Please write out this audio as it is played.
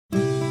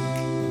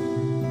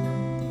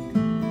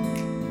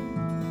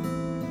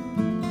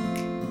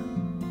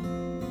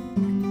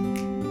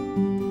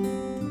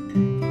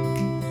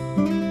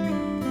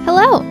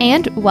Hello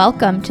and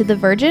welcome to the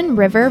Virgin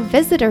River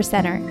Visitor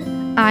Center.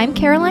 I'm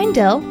Caroline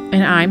Dill.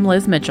 And I'm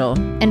Liz Mitchell.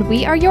 And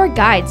we are your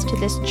guides to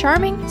this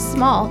charming,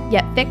 small,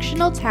 yet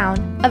fictional town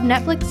of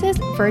Netflix's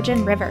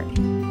Virgin River.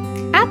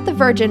 At the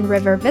Virgin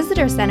River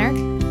Visitor Center,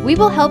 we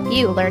will help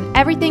you learn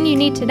everything you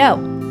need to know.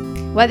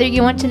 Whether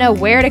you want to know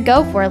where to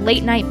go for a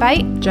late night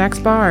bite, Jack's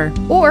Bar,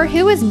 or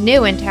who is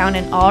new in town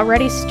and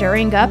already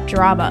stirring up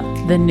drama,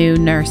 the new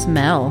Nurse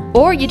Mel,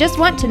 or you just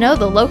want to know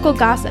the local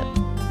gossip.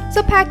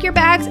 So pack your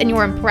bags and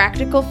your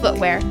impractical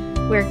footwear.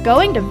 We're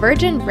going to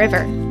Virgin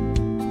River.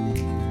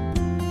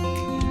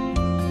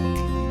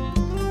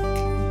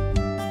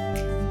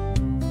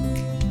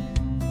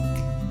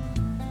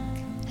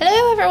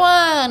 Hello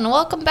everyone!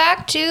 Welcome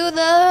back to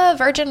the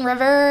Virgin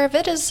River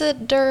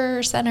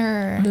Visitor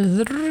Center.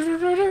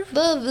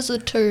 The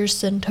Visitor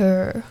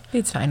Center.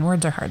 It's fine.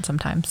 Words are hard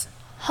sometimes.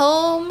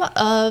 Home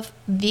of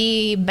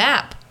the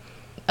map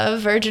of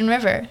Virgin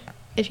River.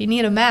 If you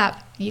need a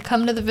map, you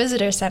come to the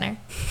Visitor Center.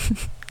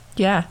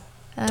 Yeah,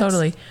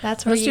 totally.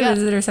 That's where Most you go.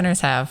 visitor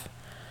centers have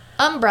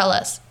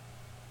Umbrellas.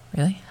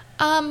 Really?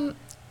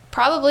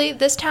 Probably.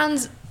 This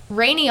town's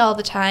rainy all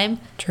the time.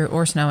 True,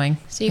 or snowing.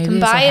 So you Maybe can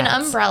they buy sell an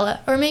hats. umbrella.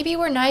 Or maybe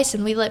we're nice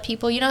and we let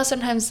people,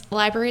 sometimes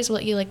libraries will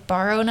let you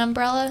borrow an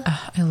umbrella.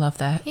 I love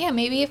that. Yeah,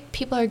 maybe if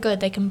people are good,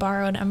 they can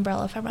borrow an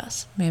umbrella from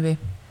us. Maybe.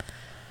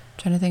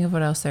 Trying to think of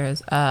what else there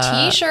is.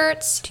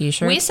 T-shirts.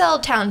 T-shirts. We sell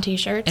town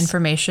T-shirts.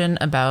 Information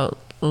about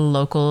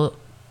local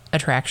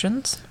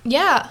attractions.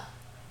 Yeah.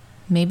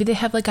 Maybe they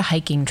have a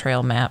hiking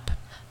trail map.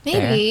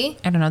 Maybe. There.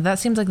 I don't know. That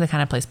seems like the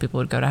kind of place people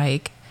would go to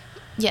hike.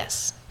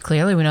 Yes.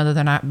 Clearly, we know that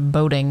they're not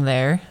boating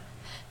there.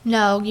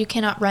 No, you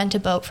cannot rent a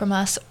boat from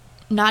us.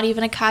 Not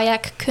even a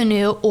kayak,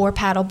 canoe, or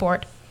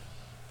paddleboard.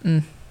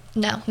 No,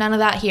 none of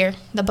that here.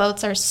 The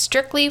boats are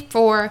strictly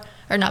for,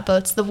 or not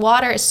boats, the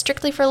water is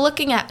strictly for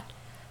looking at.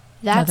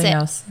 That's Nothing it.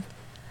 else.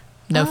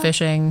 No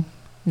fishing.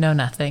 No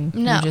nothing.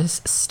 No. You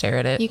just stare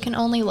at it You can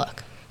only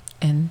look.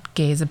 and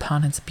gaze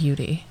upon its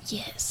beauty.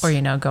 Yes.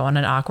 Or, go on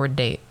an awkward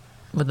date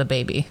with a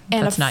baby.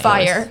 And That's a not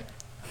fire. yours.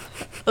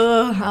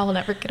 Ugh, I'll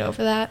never get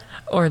over that.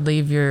 Or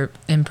leave your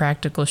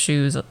impractical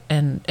shoes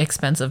and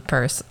expensive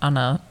purse on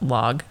a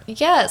log.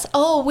 Yes.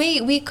 Oh,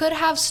 wait, we could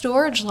have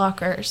storage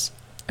lockers.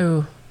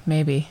 Ooh,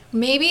 maybe.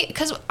 Maybe,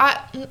 because we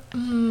have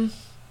Kinda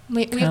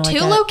like two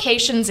that.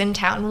 locations in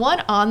town,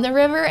 one on the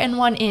river and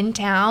one in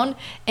town.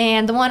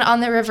 And the one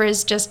on the river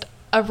is just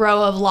a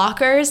row of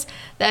lockers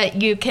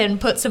that you can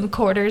put some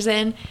quarters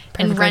in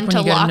and Perfect, rent like a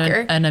when you go to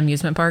locker. an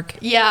amusement park.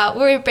 Yeah,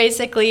 we're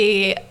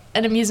basically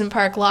an amusement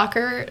park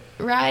locker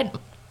ride.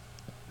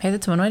 Hey,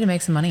 that's one way to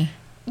make some money.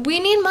 We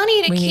need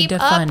money to We need keep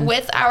to up fund.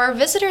 with our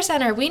visitor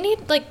center. We need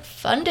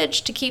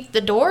fundage to keep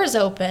the doors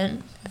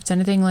open. If it's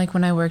anything like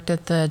when I worked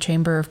at the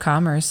Chamber of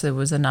Commerce, it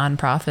was a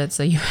nonprofit,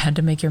 so you had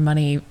to make your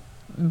money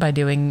by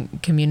doing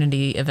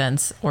community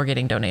events or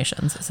getting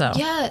donations. So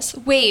Yes.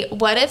 Wait,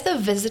 what if the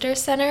visitor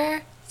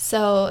center,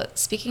 so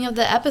speaking of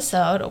the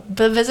episode,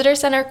 the visitor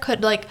center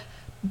could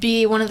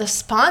be one of the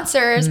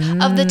sponsors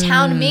of the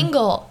town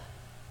Mingle.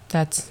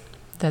 that's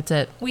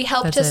it. We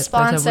help That's to it. That's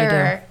what we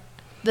sponsor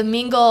the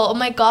Mingle. Oh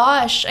my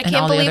gosh, I And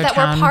can't all the believe other that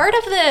town- we're part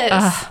of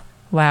this.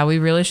 Wow, we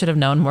really should have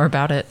known more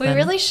about it. We then.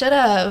 really should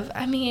have.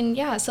 I mean,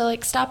 yeah, so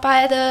stop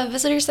by the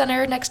visitor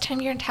center next time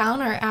you're in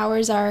town. Our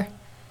hours are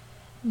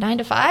 9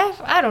 to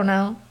 5. I don't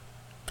know.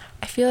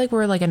 I feel like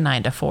we're a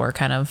 9 to 4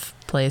 kind of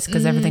place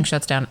because everything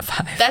shuts down at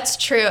 5. That's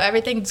true.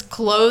 Everything's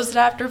closed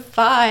after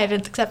 5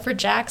 except for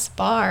Jack's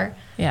Bar.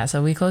 Yeah,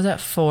 so we close at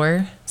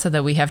 4 so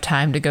that we have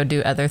time to go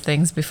do other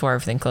things before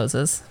everything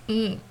closes.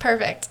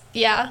 Perfect.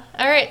 Yeah.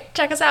 All right.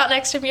 Check us out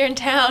next time you're in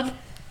town.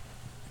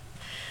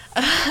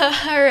 All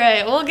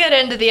right. We'll get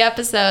into the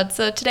episode.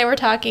 So today we're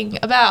talking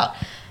about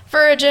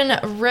Virgin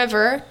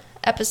River,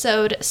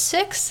 episode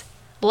 6,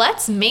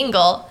 Let's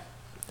Mingle.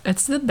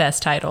 It's the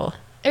best title.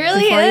 It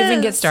really Before is. I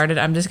even get started,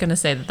 I'm just going to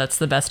say that that's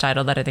the best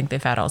title that I think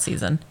they've had all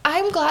season.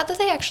 I'm glad that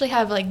they actually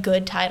have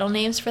good title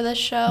names for this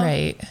show.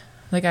 Right.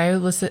 I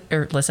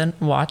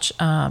watch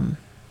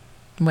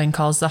When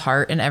Calls the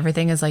Heart, and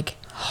everything is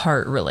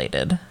heart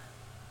related.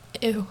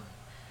 Ew.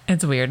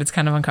 It's weird. It's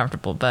kind of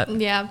uncomfortable, but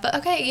Yeah, but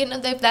okay,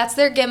 that's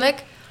their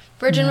gimmick.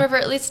 Virgin River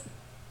at least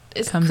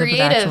is Comes up with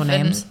creative actual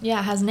names.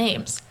 and has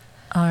names.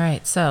 all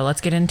right. So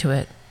let's get into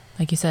it.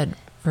 Like you said,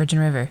 Virgin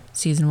River,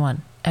 season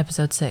 1,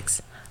 episode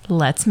 6.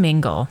 Let's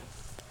mingle.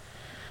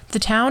 The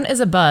town is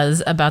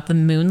abuzz about the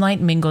Moonlight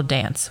Mingle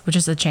dance, which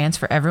is a chance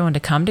for everyone to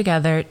come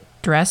together,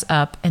 dress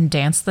up, and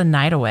dance the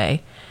night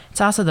away.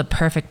 It's also the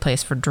perfect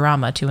place for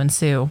drama to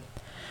ensue.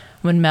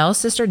 When Mel's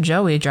sister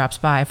Joey drops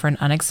by for an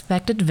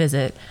unexpected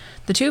visit,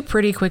 the two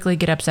pretty quickly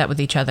get upset with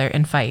each other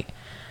and fight.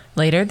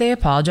 Later, they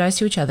apologize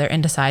to each other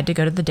and decide to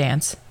go to the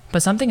dance,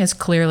 but something is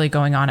clearly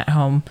going on at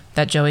home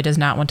that Joey does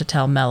not want to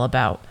tell Mel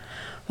about.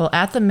 While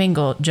at the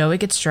mingle, Joey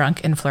gets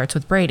drunk and flirts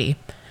with Brady.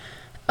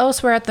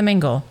 Elsewhere at the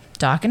mingle,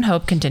 Doc and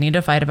Hope continue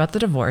to fight about the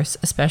divorce,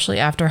 especially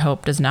after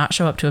Hope does not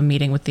show up to a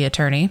meeting with the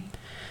attorney.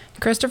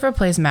 Christopher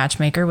plays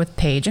matchmaker with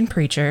Paige and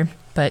Preacher,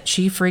 but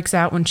she freaks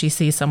out when she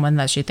sees someone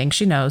that she thinks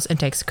she knows and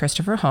takes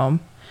Christopher home.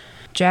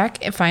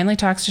 Jack finally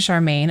talks to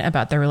Charmaine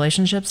about their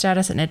relationship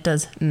status, and it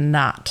does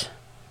not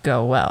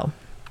go well.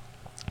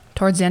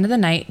 Towards the end of the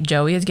night,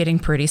 Joey is getting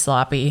pretty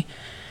sloppy,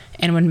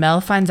 and when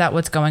Mel finds out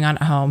what's going on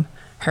at home,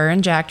 her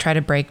and Jack try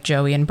to break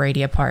Joey and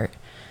Brady apart.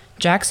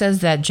 Jack says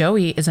that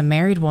Joey is a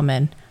married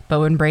woman, but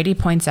when Brady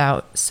points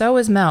out, so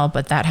is Mel,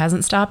 but that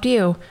hasn't stopped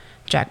you,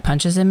 Jack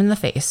punches him in the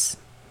face.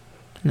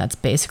 And that's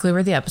basically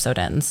where the episode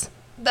ends.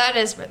 That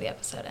is where the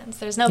episode ends.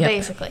 There's no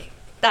basically.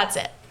 That's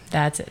it.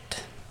 That's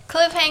it.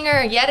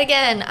 Cliffhanger, yet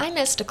again. I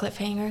missed a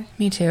cliffhanger.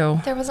 Me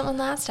too. There wasn't one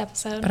last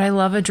episode. But I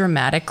love a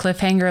dramatic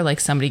cliffhanger, like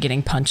somebody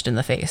getting punched in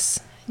the face.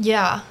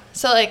 Yeah.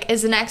 So, like,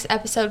 is the next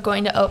episode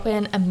going to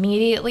open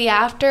immediately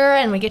after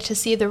and we get to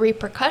see the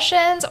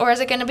repercussions? Or is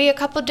it going to be a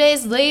couple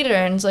days later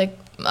and it's like,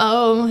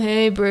 oh,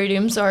 hey, Brady,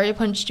 I'm sorry I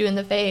punched you in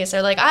the face.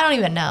 Or, like, I don't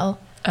even know.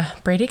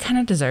 Brady kind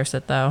of deserves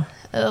it, though.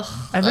 Ugh.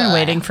 I've been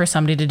waiting for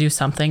somebody to do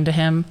something to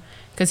him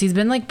because he's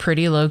been, like,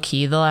 pretty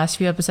low-key the last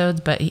few episodes.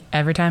 But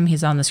every time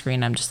he's on the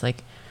screen, I'm just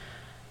like,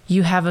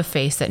 you have a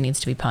face that needs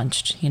to be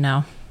punched, you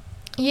know?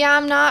 Yeah,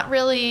 I'm not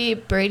really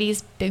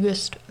Brady's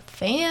biggest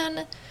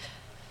fan.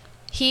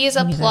 He's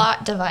a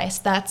plot device,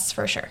 that's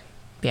for sure.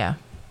 Yeah.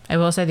 I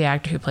will say the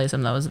actor who plays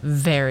him, though, is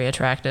very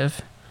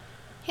attractive.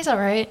 He's all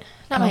right.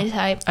 Not my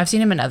type. I've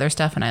seen him in other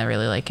stuff, and I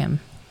really like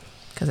him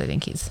because I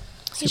think he's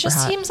super He just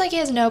hot. seems like he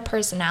has no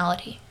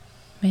personality.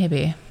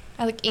 Maybe.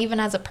 Like, even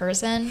as a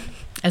person.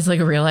 As, like,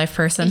 a real-life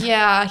person?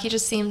 Yeah, he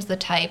just seems the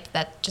type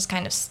that just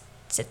kind of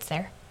sits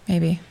there.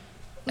 Maybe.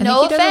 I No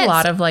think he does offense. a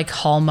lot of, like,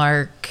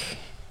 Hallmark.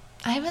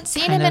 I haven't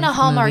seen him in a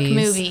Hallmark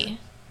movie.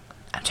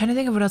 I'm trying to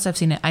think of what else I've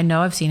seen. I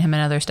know I've seen him in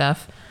other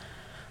stuff.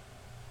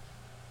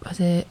 Was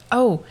it?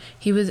 Oh,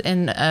 he was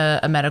in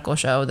a medical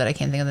show that I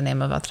can't think of the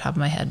name of off the top of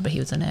my head, but he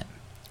was in it.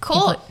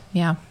 Cool.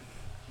 Yeah.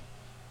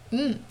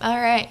 All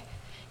right.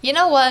 You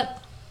know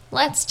what?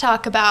 Let's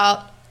talk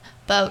about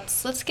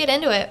boats. Let's get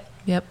into it.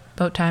 Yep.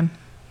 Boat time.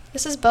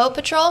 This is Boat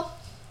Patrol.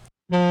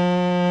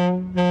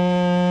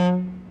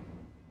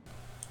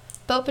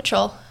 Boat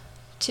Patrol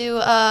to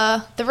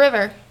the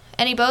river.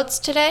 Any boats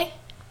today?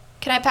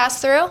 Can I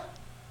pass through?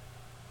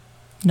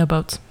 No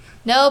boats.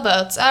 No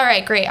boats. All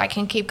right, great. I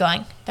can keep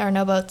going. There are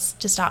no boats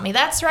to stop me.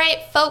 That's right,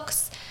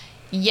 folks.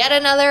 Yet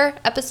another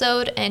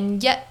episode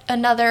and yet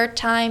another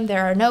time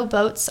there are no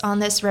boats on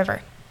this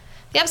river.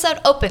 The episode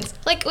opens.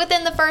 Like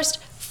within the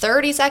first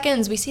 30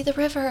 seconds, we see the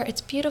river. It's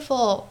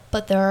beautiful.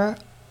 But there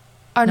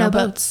are no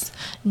boats.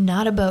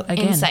 Not a boat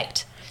in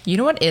sight. You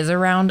know what is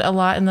around a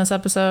lot in this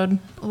episode?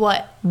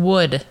 What?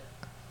 Wood.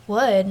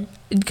 Wood?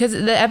 Because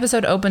the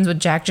episode opens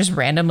with Jack just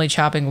randomly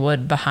chopping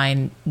wood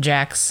behind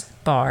Jack's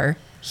bar.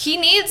 He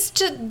needs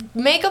to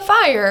make a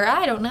fire.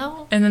 I don't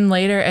know. And then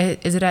later,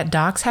 is it at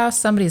Doc's house?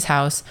 Somebody's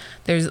house.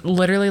 There's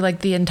literally like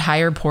the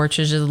entire porch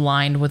is just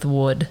lined with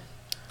wood.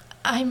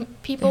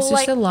 People There's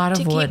like just a lot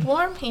to of wood. keep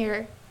warm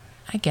here.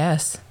 I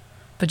guess.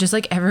 But just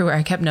like everywhere,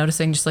 I kept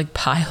noticing just like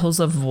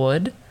piles of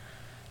wood.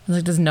 I was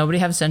like, does nobody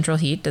have central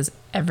heat? Does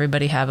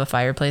everybody have a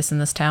fireplace in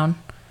this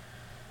town?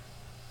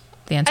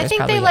 The answer I is think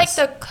probably they yes.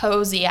 like the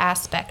cozy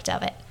aspect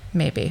of it.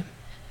 Maybe.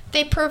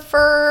 They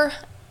prefer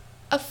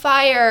a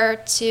fire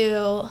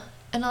to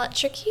an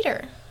electric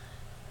heater.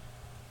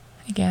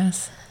 I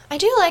guess. I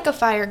do like a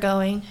fire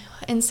going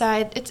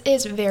inside. It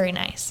is very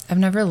nice. I've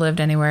never lived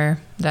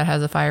anywhere that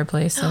has a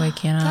fireplace, so I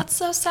cannot. That's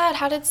so sad.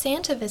 How did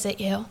Santa visit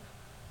you?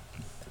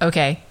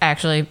 Okay,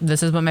 actually,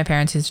 this is what my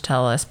parents used to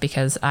tell us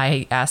because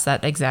I asked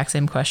that exact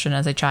same question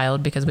as a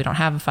child because we don't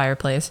have a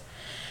fireplace.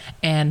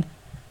 And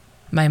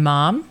my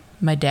mom,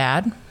 my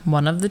dad,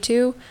 one of the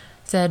two,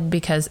 said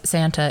because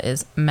Santa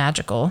is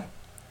magical,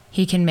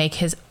 he can make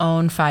his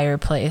own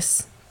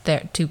fireplace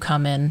there to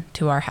come in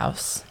to our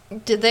house.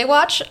 Did they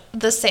watch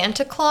The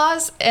Santa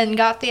Claus and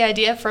got the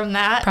idea from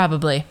that?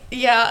 Probably.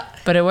 Yeah.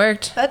 But it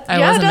worked. It I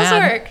wasn't does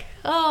mad. work.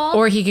 Oh.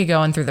 Or he could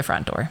go in through the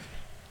front door.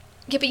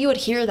 Yeah, but you would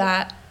hear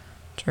that.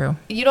 True.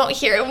 You don't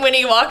hear it when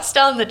he walks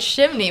down the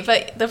chimney,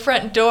 but the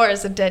front door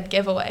is a dead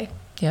giveaway.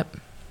 Yep.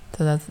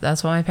 So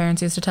that's what my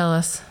parents used to tell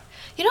us.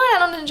 You know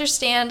what I don't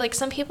understand? Like,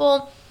 some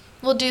people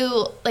will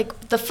do,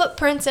 like, the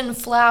footprints and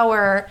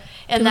flour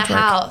in the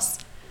house.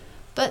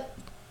 But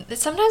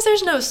sometimes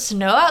there's no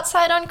snow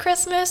outside on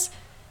Christmas.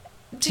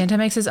 Santa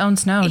makes his own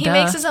snow, He duh.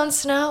 makes his own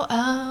snow?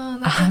 Oh,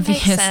 that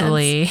makes sense.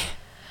 Obviously.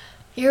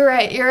 You're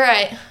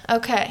right.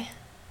 Okay.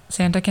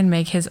 Santa can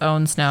make his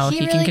own snow. He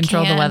He really can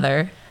control can. the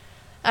weather.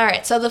 All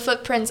right, so the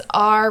footprints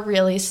are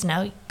really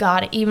snow.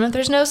 Got it. Even if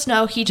there's no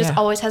snow, he just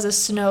always has a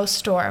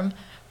snowstorm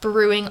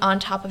brewing on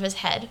top of his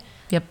head.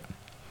 Yep.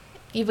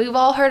 We've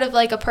all heard of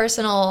like a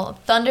personal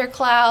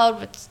thundercloud,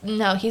 but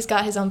no, he's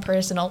got his own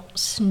personal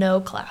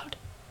snow cloud.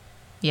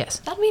 Yes.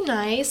 That'd be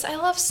nice. I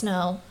love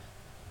snow.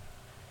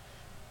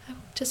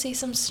 To see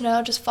some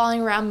snow just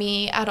falling around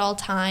me at all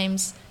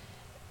times,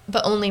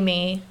 but only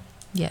me.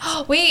 Yes.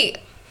 Wait,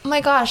 oh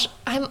my gosh,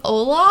 I'm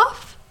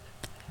Olaf?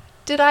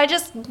 Did I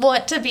just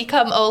want to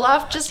become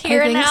Olaf just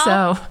here and now? I think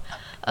so.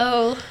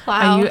 Oh,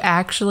 wow. Are you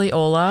actually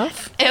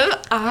Olaf? Am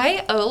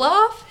I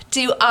Olaf?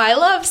 Do I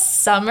love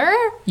summer?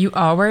 You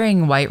are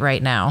wearing white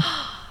right now.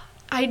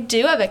 I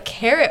do have a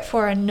carrot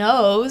for a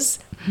nose.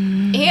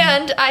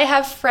 And I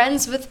have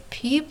friends with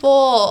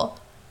people.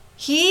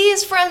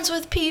 He's friends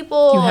with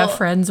people. You have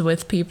friends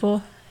with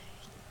people?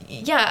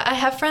 Yeah, I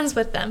have friends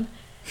with them.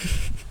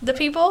 The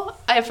people,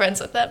 I have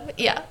friends with them.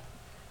 Yeah.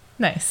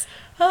 Nice.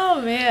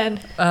 Oh,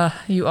 man.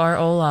 You are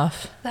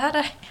Olaf.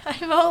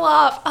 I'm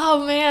Olaf.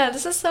 Oh, man,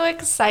 this is so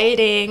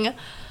exciting.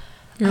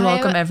 You're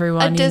welcome,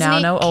 everyone. You now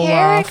know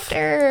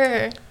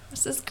character. Olaf.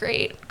 This is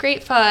great.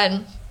 Great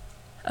fun.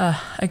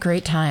 A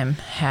great time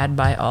had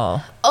by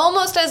all.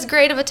 Almost as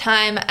great of a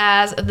time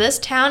as this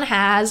town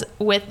has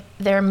with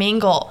their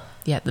Mingle.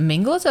 Yeah, the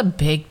Mingle is a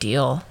big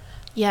deal.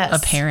 Yes.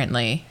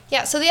 Apparently.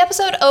 Yeah, so the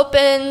episode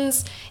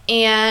opens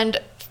and,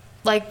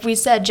 like we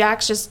said,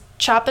 Jack's just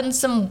chopping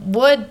some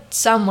wood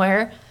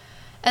somewhere.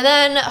 And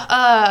then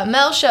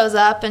Mel shows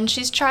up and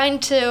she's trying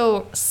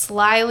to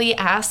slyly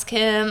ask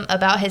him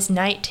about his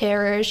night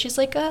terrors. She's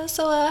like,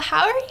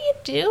 how are you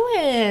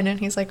doing? And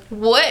he's like,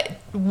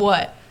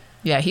 what?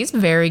 Yeah, he's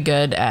very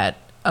good at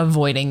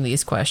avoiding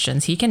these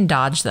questions. He can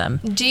dodge them.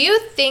 Do you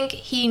think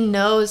he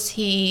knows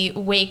he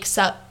wakes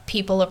up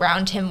people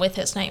around him with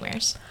his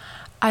nightmares?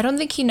 I don't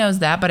think he knows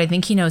that, but I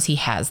think he knows he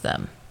has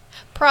them.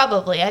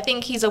 Probably. I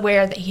think he's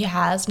aware that he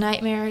has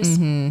nightmares.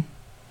 Mm-hmm.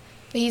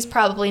 But he's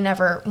probably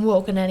never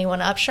woken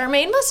anyone up.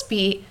 Charmaine must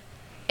be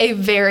a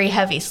very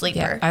heavy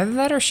sleeper. Yeah, either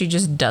that or she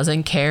just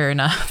doesn't care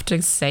enough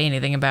to say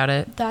anything about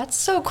it. That's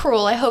so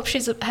cruel. I hope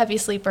she's a heavy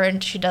sleeper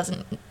and she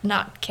doesn't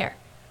not care.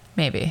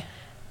 Maybe.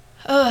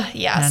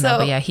 Yeah. I don't know,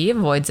 but yeah, he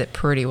avoids it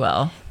pretty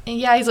well.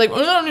 Yeah, he's like, I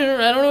don't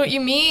know what you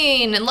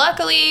mean. And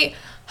luckily,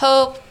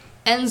 Hope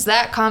ends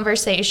that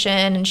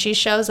conversation and she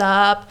shows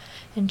up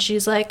and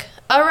she's like,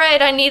 all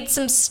right, I need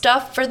some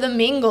stuff for the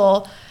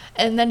Mingle.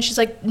 And then she's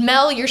like,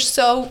 Mel, you're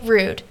so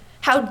rude.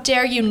 How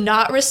dare you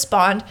not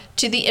respond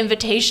to the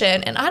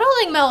invitation? And I don't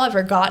think Mel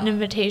ever got an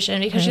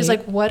invitation because she's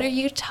like, what are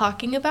you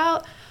talking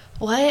about?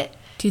 What?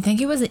 Do you think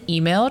it was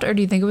emailed or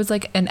do you think it was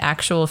like an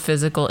actual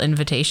physical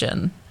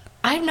invitation?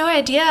 I have no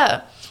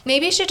idea.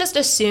 Maybe she just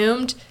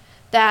assumed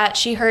that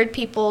she heard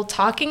people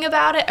talking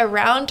about it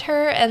around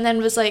her and then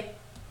was like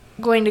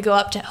going to go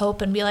up to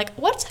Hope and be like,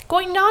 what's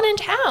going on in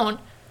town?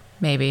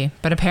 Maybe.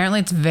 But apparently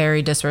it's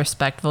very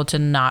disrespectful to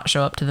not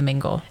show up to the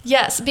Mingle.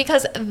 Yes,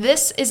 because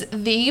this is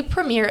the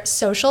premier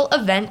social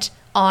event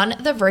on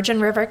the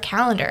Virgin River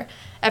calendar.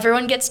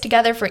 Everyone gets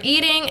together for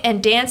eating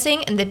and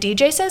dancing, and the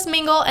DJ says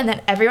Mingle, and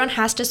then everyone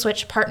has to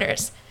switch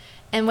partners.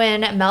 And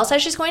when Mel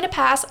says she's going to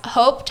pass,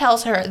 Hope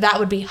tells her that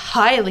would be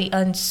highly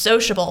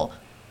unsociable.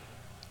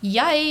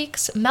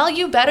 Yikes. Mel,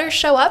 you better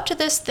show up to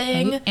this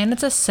thing. And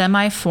it's a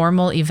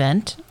semi-formal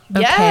event.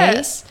 Okay.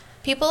 Yes.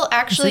 People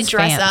actually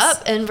dress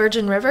up in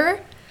Virgin River.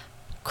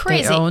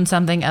 Crazy. They own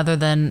something other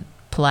than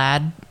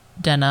plaid,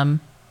 denim,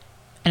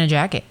 and a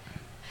jacket.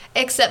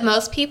 Except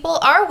most people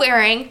are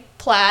wearing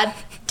plaid,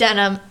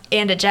 denim,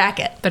 and a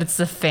jacket. But it's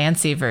the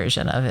fancy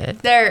version of it.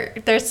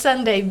 Their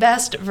Sunday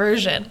best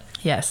version.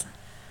 Yes.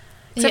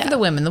 Except for the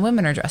women. The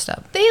women are dressed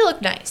up. They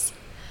look nice.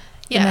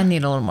 Yeah. And then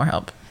need a little more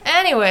help.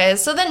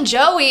 Anyways, so then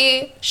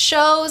Joey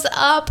shows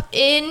up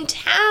in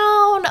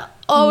town.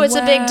 Oh, it's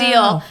a big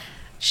deal.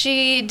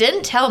 She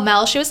didn't tell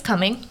Mel she was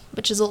coming,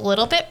 which is a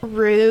little bit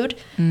rude.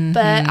 Mm-hmm.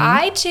 But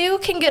I, too,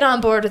 can get on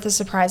board with a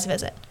surprise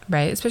visit.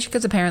 Right, especially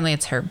because apparently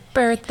it's her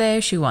birthday.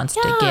 She wants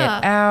to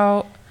get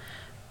out.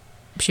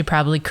 She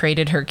probably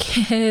crated her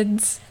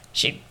kids.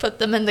 She put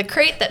them in the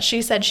crate that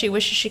she said she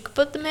wishes she could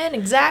put them in.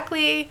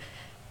 Exactly.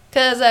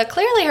 Because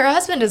clearly her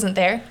husband isn't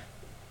there.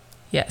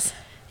 Yes.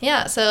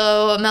 Yeah,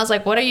 so Mel's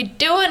like, what are you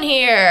doing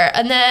here?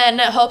 And then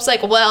Hope's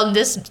like, well,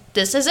 this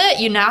is it.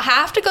 You now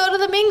have to go to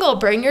the Mingle.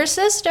 Bring your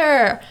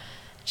sister.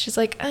 She's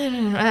like, I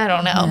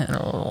don't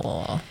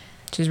know.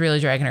 She's really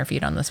dragging her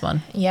feet on this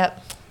one.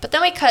 Yep. But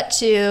then we cut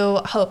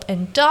to Hope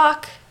and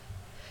Doc.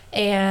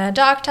 And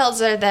Doc tells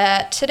her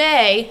that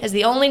today is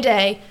the only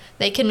day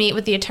they can meet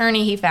with the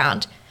attorney he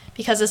found.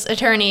 Because this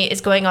attorney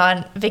is going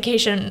on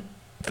vacation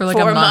for like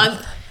a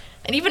month.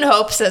 And even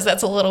Hope says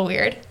that's a little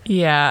weird.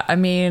 Yeah, I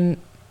mean,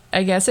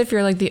 I guess if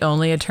you're like the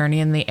only attorney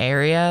in the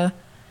area,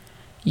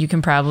 you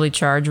can probably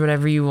charge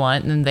whatever you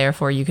want, and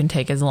therefore you can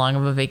take as long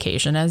of a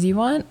vacation as you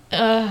want.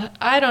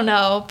 I don't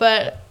know,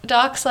 but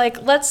Doc's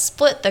like, let's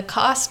split the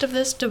cost of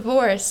this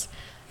divorce.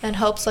 And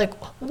Hope's like,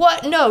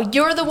 what? No,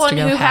 you're the one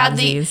who had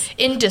the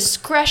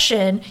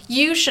indiscretion.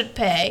 You should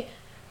pay.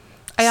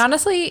 I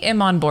honestly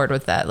am on board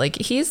with that. Like,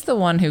 he's the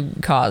one who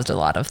caused a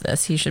lot of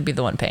this. He should be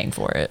the one paying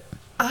for it.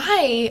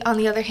 I, on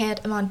the other hand,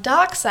 am on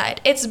Doc's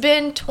side. It's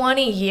been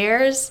 20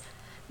 years.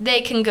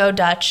 They can go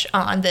Dutch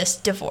on this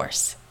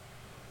divorce.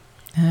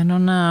 I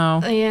don't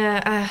know.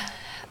 Yeah,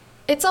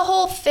 it's a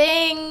whole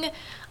thing.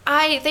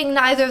 I think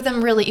neither of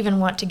them really even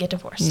want to get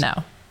divorced.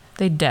 No,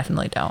 they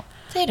definitely don't.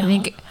 They don't. I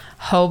think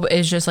Hope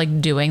is just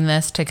like doing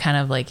this to kind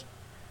of like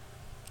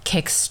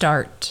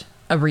kickstart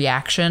a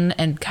reaction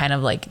and kind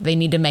of like they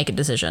need to make a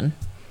decision,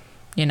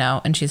 you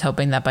know? And she's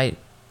hoping that by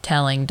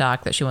telling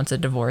Doc that she wants a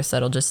divorce,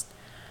 that'll just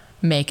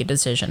make a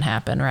decision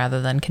happen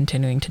rather than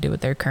continuing to do what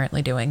they're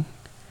currently doing.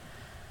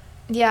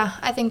 Yeah,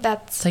 I think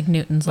that's like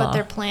Newton's law. What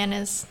their plan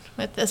is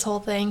with this whole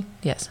thing.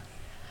 Yes.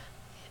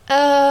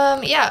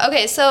 Yeah,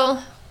 okay, so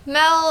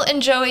Mel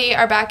and Joey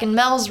are back in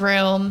Mel's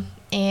room,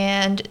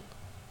 and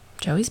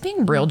Joey's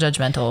being real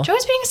judgmental.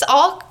 Joey's being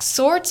all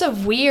sorts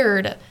of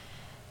weird.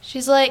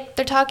 She's like,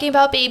 they're talking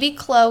about baby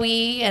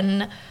Chloe,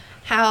 and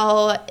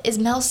how is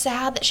Mel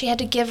sad that she had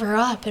to give her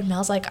up? And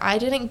Mel's like, I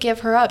didn't give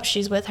her up.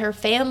 She's with her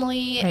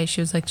family. Right,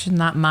 she was like, she's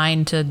not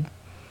mine to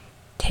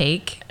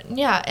take.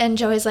 Yeah, and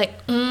Joey's like,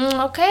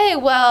 okay,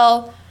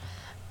 well,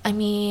 I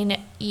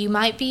mean, you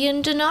might be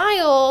in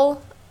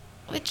denial,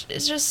 which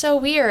is just so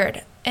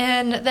weird.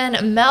 And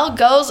then Mel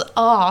goes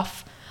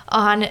off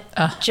on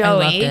Joey. I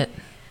loved it.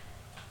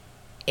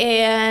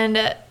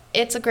 And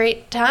it's a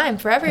great time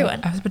for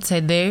everyone. I was about to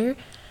say,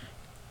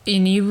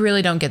 and you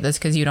really don't get this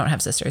because you don't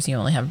have sisters, you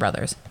only have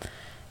brothers.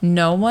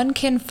 No one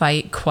can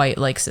fight quite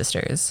like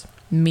sisters.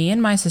 Me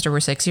and my sister were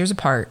 6 years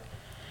apart,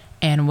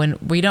 and when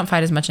we don't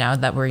fight as much now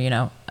that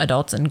we're,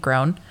 adults and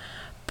grown,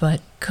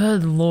 but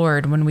good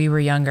Lord, when we were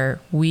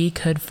younger, we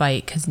could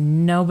fight because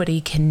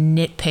nobody can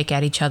nitpick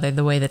at each other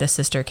the way that a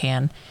sister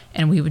can,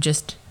 and we would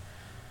just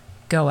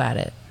go at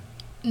it.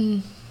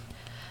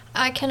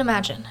 I can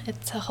imagine.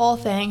 It's a whole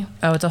thing.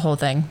 Oh, it's a whole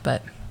thing,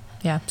 but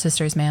yeah,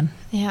 sisters, man.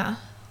 Yeah.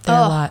 They're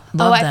a lot.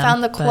 Love I them,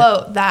 found the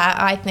quote that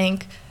I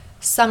think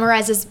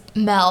summarizes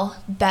Mel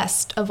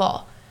best of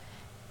all.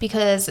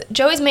 Because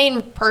Joey's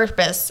main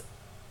purpose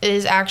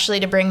is actually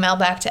to bring Mel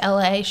back to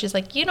LA. She's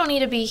like, you don't need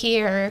to be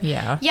here.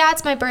 Yeah. Yeah,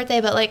 it's my birthday,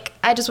 but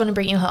I just want to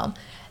bring you home.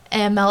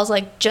 And Mel's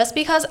like, just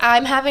because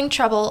I'm having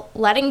trouble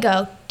letting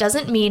go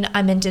doesn't mean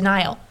I'm in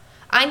denial.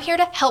 I'm here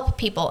to help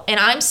people, and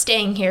I'm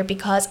staying here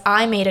because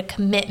I made a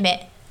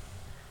commitment.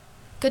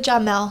 Good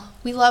job, Mel.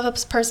 We love a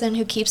person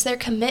who keeps their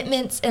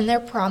commitments and their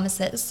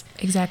promises.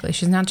 Exactly.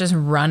 She's not just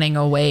running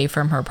away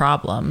from her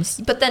problems.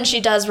 But then she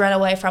does run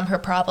away from her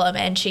problem,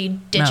 and she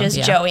ditches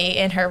Joey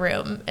in her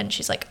room, and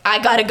she's like, I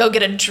gotta go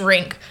get a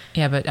drink.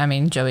 Yeah, but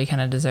Joey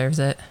kind of deserves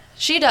it.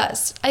 She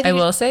does. I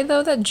will say,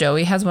 though, that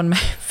Joey has one of my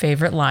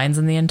favorite lines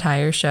in the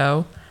entire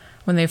show.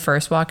 When they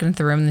first walk into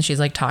the room and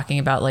she's talking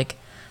about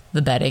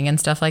the bedding and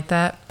stuff like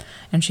that.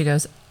 And she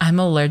goes, I'm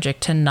allergic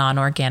to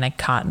non-organic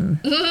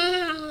cotton.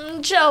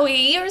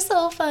 Joey, you're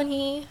so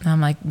funny. And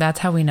I'm like, that's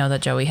how we know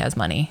that Joey has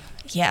money.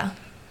 Yeah.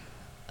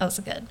 That was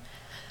good.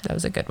 That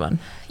was a good one.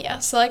 Yeah.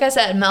 So like I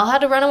said, Mel had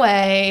to run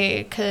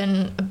away,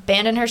 couldn't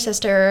abandon her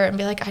sister and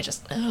be like,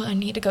 I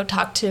need to go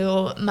talk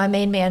to my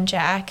main man,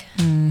 Jack.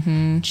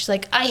 Mm-hmm. She's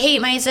like, I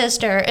hate my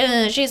sister.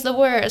 She's the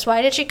worst.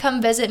 Why did she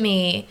come visit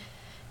me?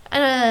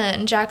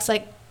 And Jack's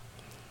like,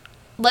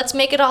 let's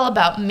make it all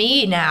about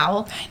me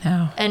now. I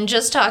know. And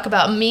just talk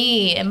about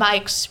me and my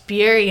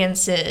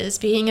experiences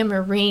being a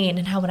Marine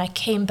and how when I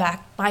came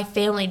back, my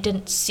family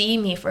didn't see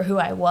me for who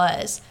I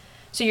was.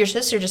 So your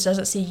sister just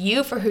doesn't see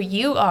you for who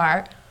you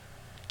are.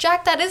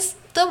 Jack, that is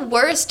the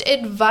worst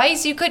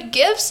advice you could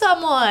give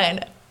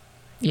someone.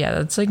 Yeah,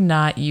 that's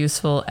not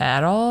useful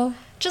at all.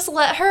 Just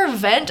let her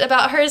vent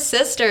about her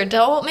sister.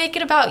 Don't make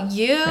it about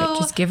you. Right,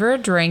 just give her a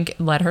drink,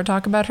 let her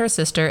talk about her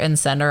sister, and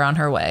send her on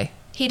her way.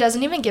 He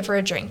doesn't even give her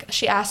a drink.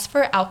 She asks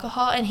for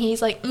alcohol, and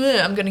he's like,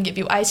 I'm going to give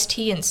you iced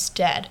tea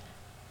instead.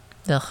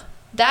 Ugh.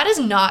 That is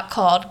not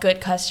called good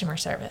customer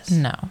service.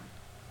 No.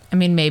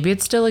 Maybe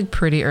it's still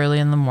pretty early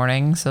in the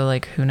morning, so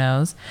who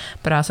knows?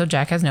 But also,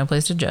 Jack has no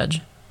place to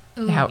judge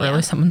how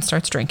early someone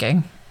starts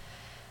drinking.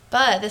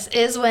 But this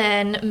is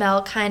when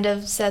Mel kind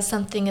of says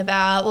something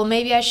about, well,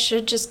 maybe I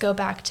should just go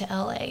back to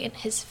LA. And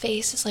his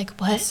face is like,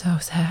 what? So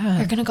sad.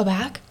 You're going to go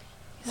back?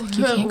 He's like,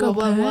 you can't go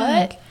back.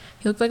 What?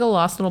 He looked like a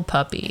lost little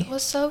puppy. It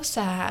was so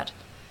sad.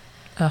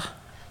 Ugh.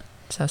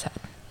 So sad.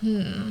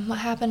 What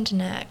happened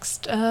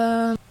next?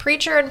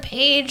 Preacher and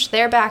Paige,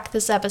 they're back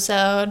this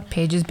episode.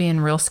 Paige is being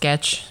real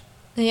sketch.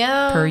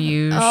 Yeah. Per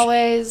usual.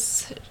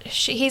 Always.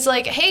 He's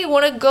like, hey,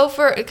 want to go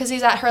for, because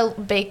he's at her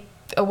bake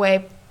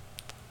away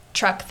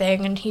truck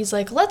thing, and he's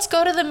like, let's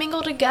go to the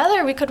Mingle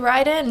together. We could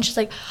ride in. And she's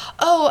like,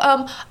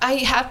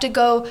 I have to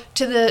go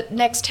to the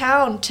next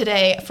town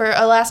today for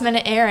a last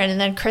minute errand.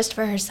 And then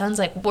Christopher, her son's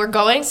like, we're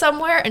going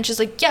somewhere? And she's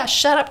like, yeah,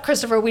 shut up,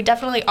 Christopher. We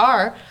definitely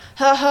are.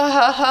 Ha ha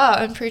ha ha.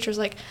 And Preacher's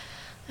like,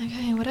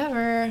 okay,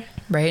 whatever.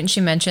 Right. And she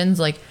mentions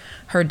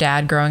her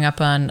dad growing up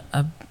on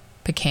a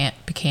pecan,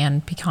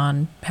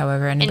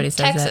 however anybody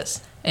says Texas.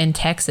 that. In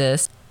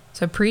Texas.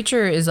 So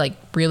Preacher is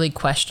really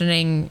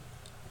questioning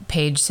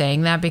Paige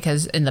saying that,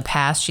 because in the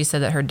past she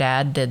said that her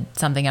dad did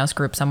something else,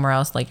 grew up somewhere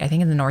else, I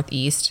think in the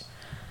Northeast.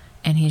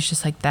 And he's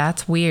just like,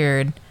 that's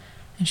weird.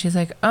 And she's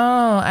like,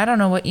 oh, I don't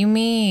know what you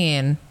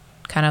mean.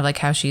 Kind of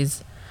how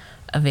she's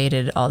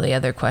evaded all the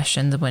other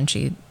questions when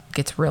she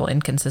gets real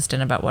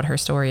inconsistent about what her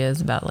story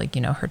is about,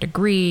 her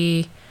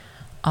degree,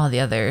 all the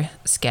other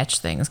sketch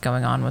things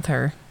going on with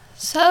her.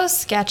 So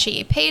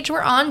sketchy. Paige,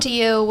 we're on to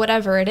you,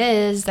 whatever it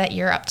is that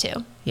you're up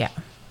to. Yeah.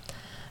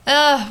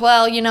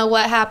 Well, you know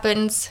what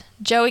happens?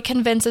 Joey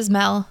convinces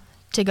Mel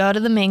to go to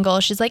the Mingle.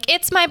 She's like,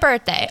 it's my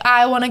birthday.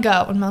 I want to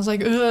go. And Mel's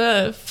like,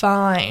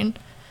 fine.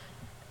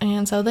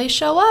 And so they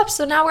show up.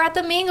 So now we're at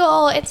the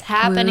Mingle. It's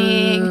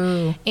happening.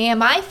 Woo. And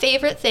my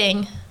favorite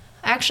thing,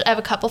 actually, I have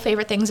a couple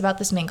favorite things about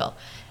this Mingle.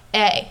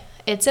 A,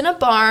 it's in a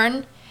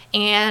barn.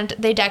 and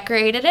they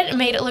decorated it and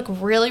made it look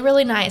really,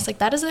 really nice. Like,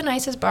 that is the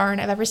nicest barn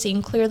I've ever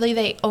seen. Clearly,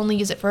 they only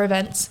use it for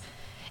events.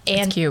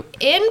 And it's cute.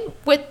 in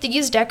with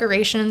these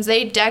decorations,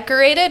 they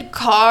decorated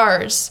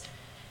cars.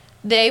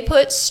 They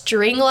put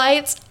string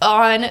lights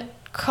on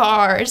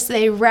cars.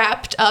 They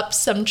wrapped up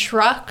some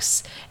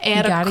trucks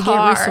and a car. You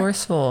gotta get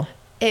resourceful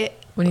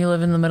when you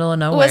live in the middle of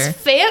nowhere. It was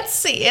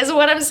fancy, is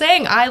what I'm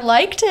saying. I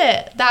liked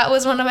it. That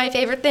was one of my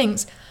favorite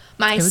things.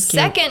 My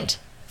second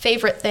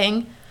favorite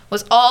thing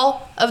was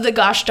all of the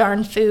gosh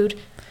darn food.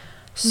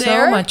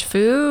 So much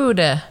food.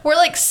 We're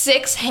like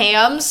 6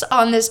 hams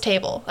on this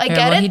table. I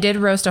get it. He did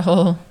roast a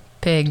whole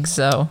pig,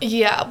 so.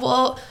 Yeah,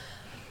 well,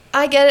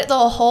 I get it.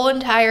 The whole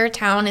entire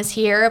town is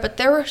here, but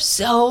there were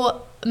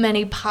so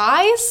many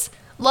pies.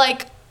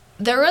 Like,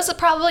 there was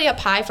probably a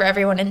pie for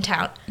everyone in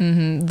town.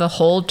 Mm-hmm. The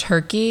whole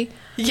turkey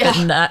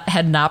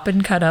had not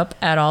been cut up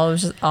at all. It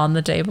was just on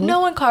the table.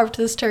 No one carved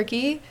this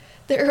turkey.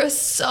 There was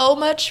so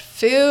much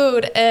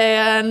food,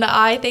 and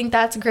I think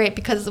that's great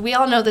because we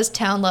all know this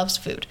town loves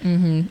food.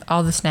 Mm-hmm.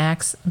 All the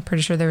snacks. I'm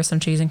pretty sure there was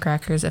some cheese and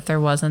crackers. If there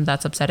wasn't,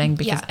 that's upsetting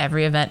because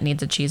every event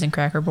needs a cheese and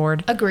cracker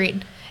board.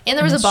 Agreed. And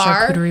there was a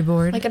bar. Charcuterie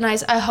board. Like a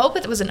nice, I hope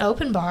it was an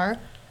open bar.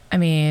 I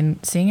mean,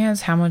 seeing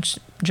as how much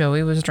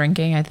Joey was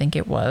drinking, I think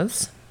it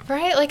was.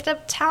 Right? Like, the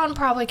town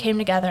probably came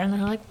together and they're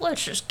like,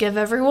 let's just give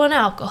everyone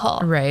alcohol.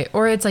 Right.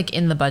 Or it's like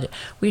in the budget.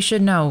 We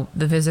should know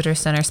the visitor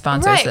center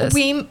sponsors this.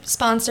 We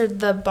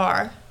sponsored the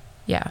bar.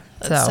 Yeah.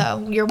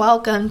 So you're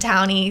welcome,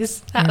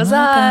 townies. That was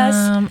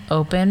us.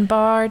 Open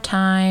bar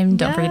time.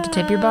 Don't forget to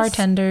tip your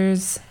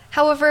bartenders.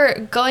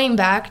 However, going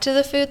back to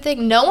the food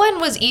thing, no one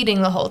was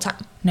eating the whole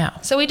time. No.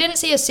 So we didn't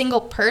see a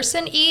single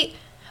person eat,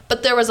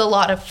 but there was a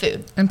lot of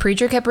food. And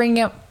Preacher kept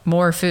bringing up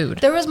more food.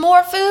 There was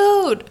more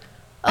food.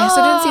 I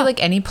also didn't see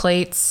like any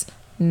plates,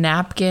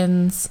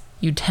 napkins,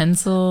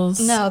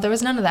 utensils. No, there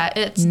was none of that.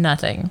 It's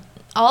nothing.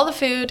 All the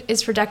food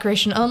is for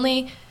decoration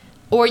only,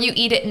 or you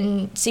eat it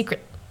in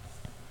secret.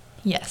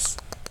 Yes.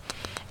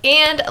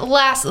 And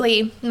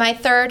lastly, my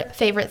third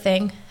favorite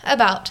thing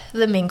about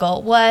the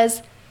Mingle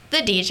was the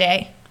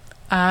DJ.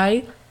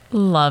 I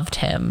loved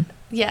him.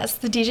 Yes,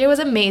 the DJ was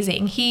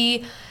amazing.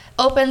 He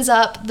opens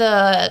up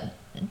the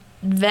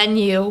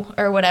venue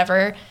or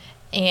whatever,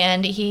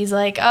 and he's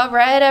like, all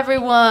right,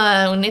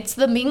 everyone, it's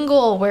the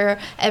Mingle, where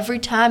every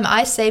time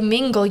I say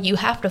Mingle, you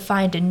have to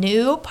find a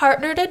new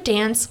partner to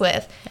dance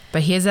with.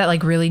 But he has that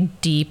like really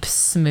deep,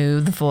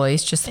 smooth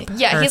voice. Just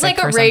he's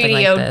like a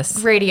radio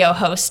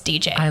host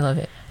DJ. I love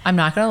it. I'm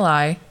not going to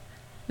lie.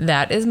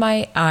 That is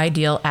my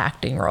ideal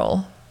acting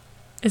role.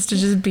 Is to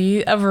just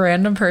be a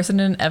random person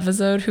in an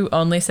episode who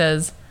only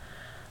says,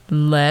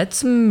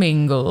 let's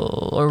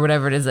mingle, or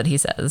whatever it is that he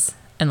says.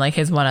 And like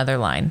his one other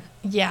line.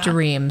 Yeah.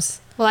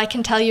 Dreams. Well, I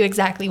can tell you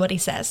exactly what he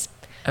says.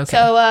 Okay.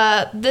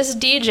 So this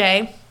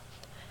DJ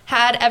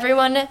had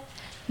everyone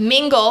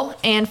mingle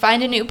and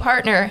find a new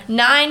partner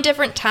 9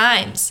 different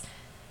times.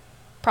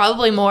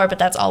 Probably more, but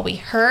that's all we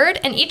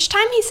heard. And each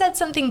time he said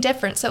something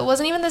different, so it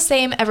wasn't even the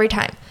same every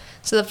time.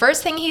 So the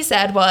first thing he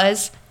said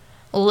was,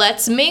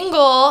 let's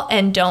mingle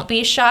and don't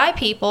be shy,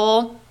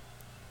 people.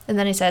 And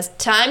then he says,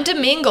 time to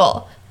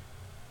mingle.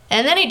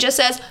 And then he just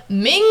says,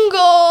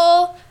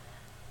 mingle.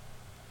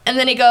 And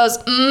then he goes,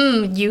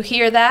 you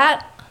hear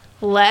that?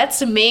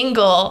 Let's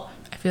mingle.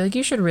 I feel like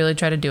you should really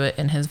try to do it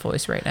in his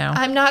voice right now.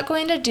 I'm not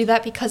going to do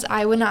that because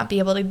I would not be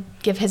able to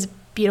give his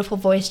beautiful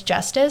voice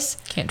justice.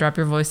 Can't drop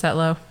your voice that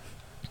low?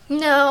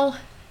 No.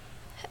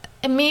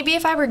 And maybe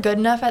if I were good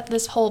enough at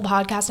this whole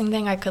podcasting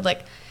thing, I could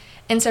like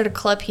insert a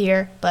clip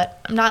here, but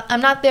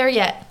I'm not there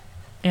yet.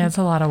 Yeah, it's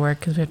a lot of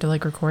work because we have to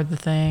like record the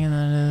thing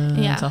and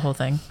then it's a whole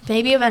thing.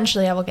 Maybe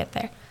eventually I will get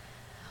there.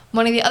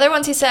 One of the other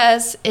ones he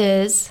says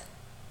is,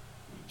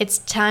 it's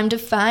time to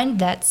find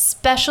that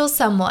special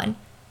someone.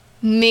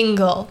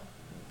 Mingle.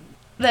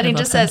 Then he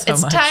just says,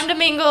 it's time to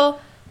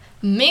mingle.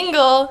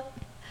 Mingle.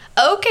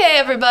 Okay,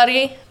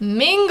 everybody.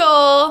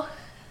 Mingle.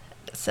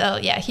 So,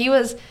 yeah,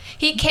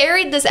 he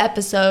carried this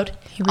episode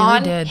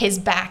on his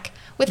back.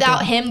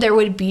 Without him, there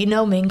would be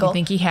no Mingle. Do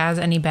you think he has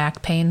any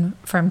back pain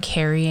from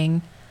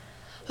carrying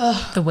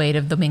the weight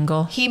of the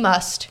Mingle? He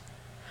must.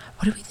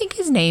 What do we think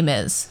his name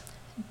is?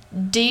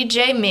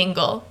 DJ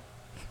Mingle.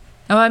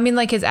 Oh, I mean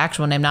like his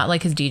actual name, not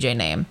like his DJ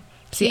name.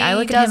 See, I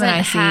look at him and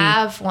I see... He doesn't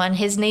have one.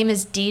 His name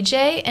is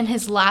DJ and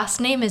his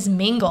last name is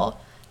Mingle.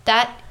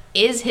 That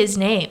is his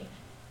name.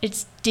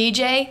 It's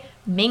DJ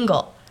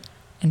Mingle.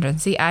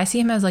 And see, I see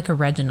him as like a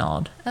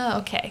Reginald. Oh,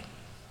 okay.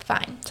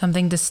 Fine.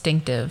 Something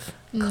distinctive,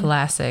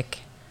 classic.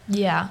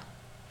 Yeah.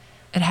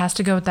 It has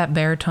to go with that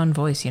baritone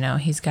voice, you know?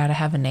 He's got to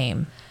have a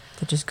name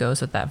that just goes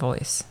with that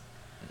voice.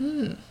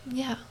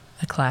 Yeah.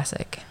 A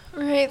classic.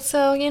 Right,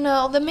 so,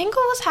 the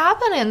Mingle was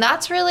happening.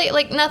 That's really,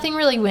 like, nothing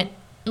really went,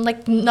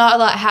 like, not a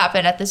lot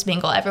happened at this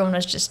Mingle. Everyone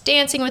was just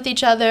dancing with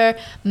each other.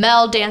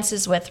 Mel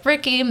dances with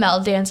Ricky.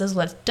 Mel dances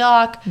with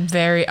Doc.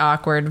 Very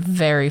awkward,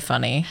 very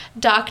funny.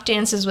 Doc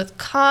dances with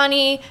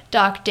Connie.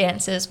 Doc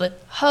dances with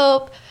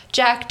Hope.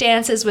 Jack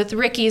dances with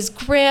Ricky's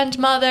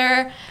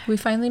grandmother. We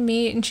finally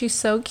meet, and she's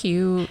so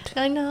cute.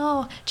 I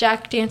know.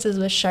 Jack dances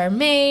with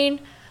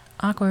Charmaine.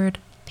 Awkward.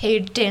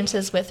 Paige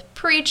dances with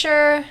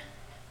Preacher.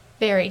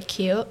 Very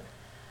cute.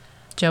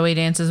 Joey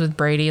dances with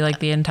Brady like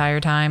the entire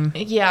time.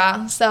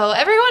 Yeah, so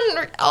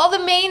everyone, all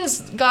the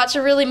mains got to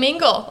really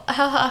mingle. Ha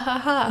ha ha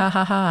ha. Ha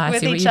ha ha. I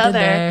with see what each you did other.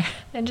 there.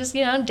 And just,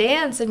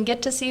 dance and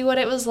get to see what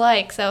it was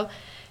like. So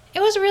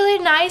it was a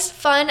really nice,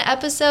 fun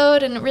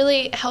episode, and it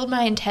really held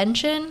my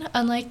attention,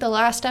 unlike the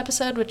last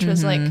episode, which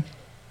was like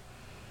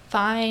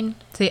fine.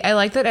 See, I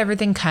like that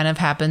everything kind of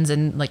happens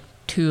in like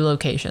 2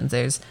 locations.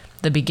 There's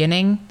the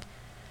beginning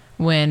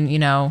when,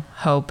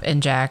 Hope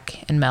and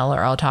Jack and Mel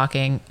are all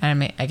talking. I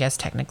mean, I guess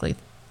technically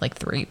like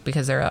 3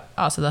 because they're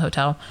also the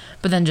hotel.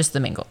 But then just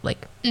the mingle.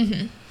 Like,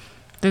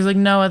 there's like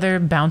no other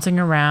bouncing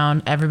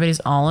around.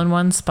 Everybody's all in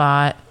one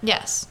spot.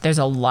 Yes. There's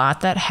a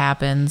lot that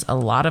happens, a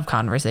lot of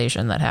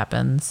conversation that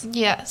happens.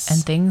 Yes.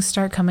 And things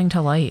start coming to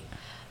light.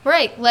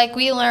 Right. Like,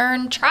 we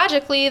learn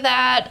tragically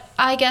that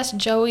I guess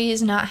Joey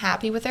is not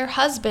happy with her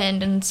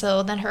husband. And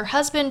so then her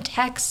husband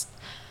texts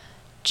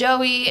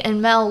Joey,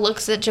 and Mel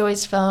looks at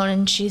Joey's phone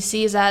and she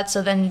sees that.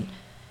 So then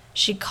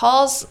she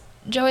calls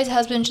Joey's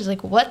husband. She's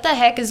like, what the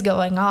heck is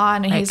going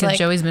on? And Right, he's 'cause like,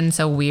 Joey's been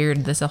so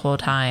weird this whole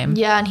time.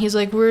 yeah. And he's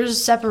like, we're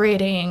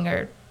separating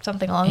or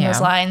something along those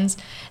lines.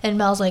 And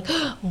Mel's like,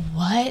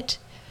 what?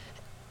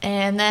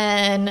 And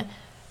then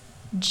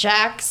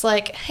Jack's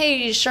like,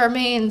 hey,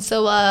 Charmaine,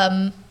 so,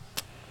 I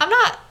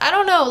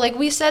don't know. Like,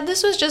 we said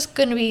this was just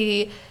going to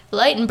be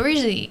light and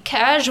breezy,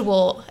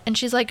 casual. And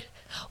she's like,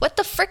 what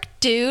the frick,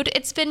 dude?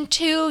 It's been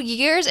 2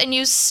 years and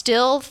you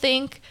still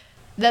think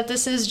that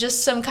this is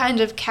just some kind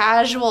of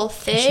casual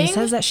thing? She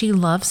says that she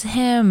loves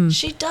him.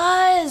 She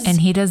does.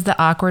 And he does the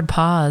awkward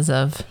pause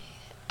of,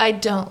 I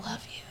don't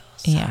love you.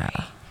 Sorry. yeah.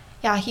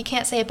 Yeah, he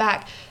can't say it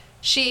back.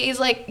 She's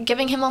like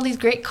giving him all these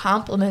great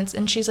compliments,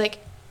 and she's like,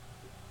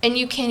 and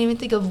you can't even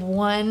think of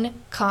one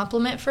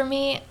compliment for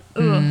me?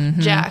 Ooh,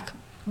 Jack,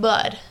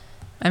 bud.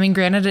 I mean,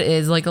 granted, it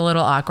is like a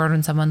little awkward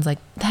when someone's like,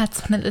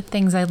 that's one of the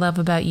things I love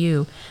about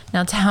you.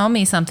 Now tell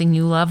me something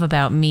you love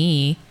about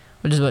me,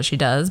 which is what she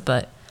does,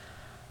 but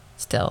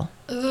still.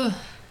 Ugh.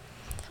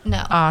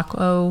 No.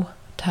 Aquo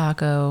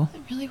taco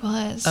It really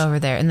was. over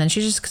there. And then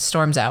she just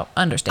storms out,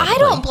 understandably. I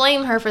don't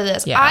blame her for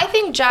this. Yeah. I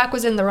think Jack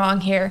was in the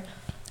wrong here.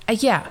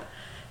 Yeah.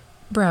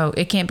 Bro,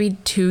 it can't be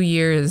 2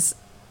 years.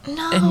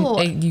 No.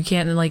 And you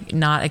can't, like,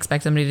 not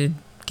expect somebody to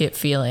get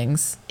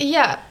feelings.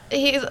 Yeah.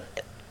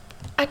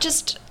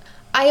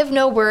 I have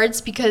no words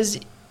because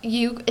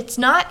it's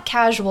not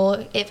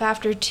casual if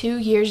after 2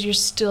 years you're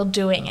still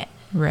doing it.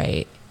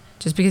 Right.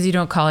 Just because you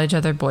don't call each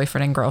other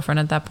boyfriend and girlfriend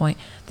at that point.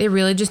 They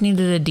really just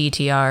needed a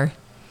DTR.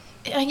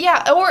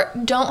 Yeah, or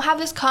don't have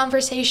this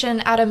conversation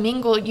at a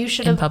mingle. You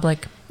should have In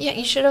public. Yeah,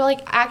 you should have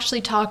like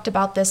actually talked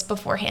about this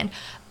beforehand.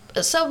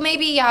 So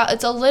maybe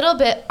it's a little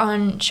bit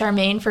on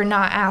Charmaine for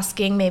not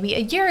asking maybe a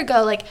year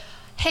ago, like,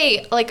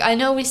 hey, like, I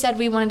know we said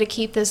we wanted to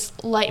keep this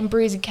light and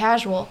breezy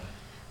casual,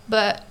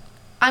 but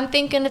I'm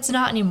thinking it's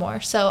not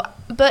anymore. So,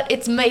 but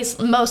it's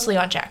mostly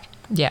on Jack.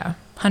 Yeah,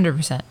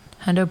 100%.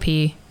 Hundo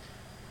P.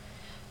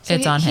 So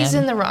It's on him. He's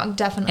in the wrong,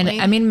 definitely.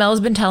 And I mean, Mel's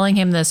been telling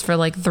him this for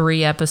like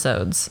 3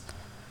 episodes.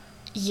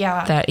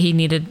 Yeah. That he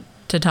needed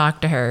to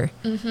talk to her.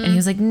 And he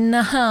was like,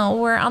 no,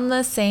 we're on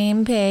the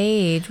same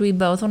page. We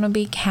both want to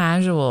be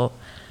casual.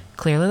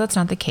 Clearly, that's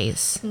not the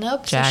case.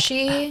 Nope. Jack. So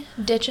she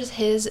ditches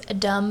his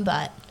dumb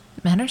butt.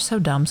 Men are so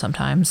dumb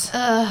sometimes.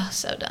 Ugh,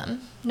 so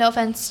dumb. No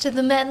offense to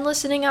the men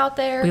listening out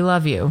there. We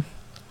love you.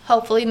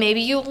 Hopefully, maybe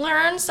you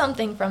learn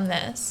something from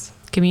this.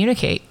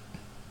 Communicate.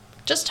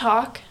 Just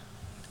talk.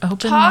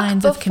 Open Talk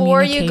lines of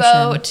before communication. you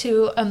go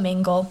to a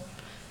mingle.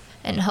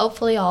 And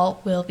hopefully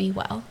all will be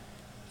well.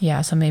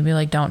 Yeah, so maybe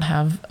like don't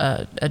have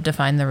a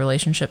define the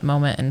relationship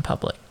moment in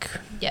public.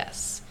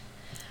 Yes.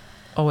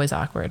 Always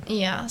awkward.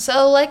 Yeah.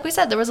 So like we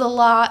said, there was a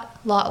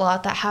lot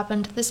that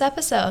happened this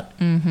episode.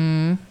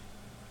 Mm-hmm.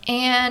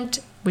 And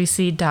We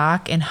see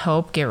Doc and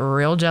Hope get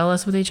real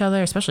jealous with each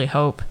other, especially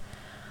Hope.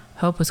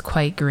 Hope was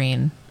quite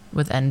green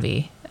with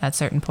envy at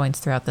certain points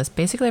throughout this.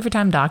 Basically every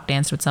time Doc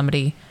danced with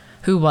somebody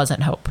who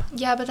wasn't Hope.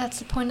 yeah, but that's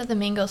the point of the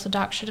mingle, so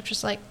Doc should have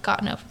just like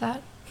gotten over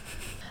that.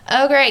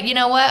 Oh, great. You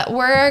know what?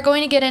 We're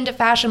going to get into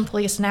Fashion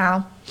Police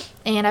now.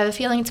 And I have a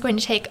feeling it's going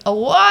to take a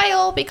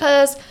while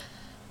because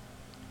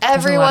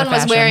everyone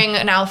was fashion. wearing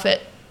an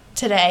outfit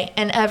today.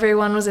 And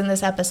everyone was in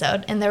this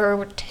episode. And there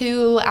were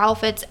 2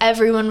 outfits.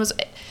 Everyone was...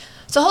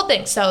 It's the whole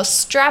thing. So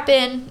strap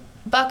in,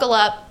 buckle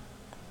up,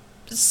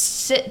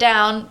 sit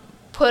down,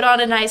 put on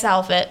a nice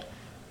outfit,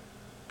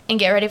 and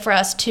get ready for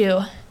us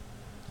to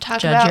talk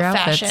Judge about your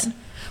outfits. fashion.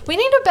 We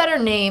need a better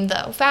name,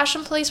 though.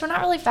 Fashion Police. We're not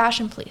really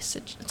Fashion Police.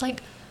 It's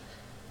like...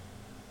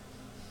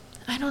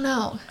 I don't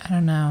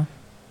know.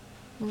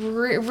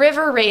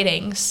 River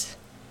ratings.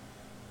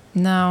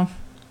 No.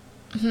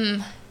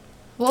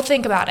 We'll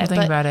think about it. We'll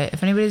think about it.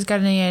 If anybody's got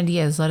any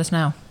ideas, let us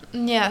know.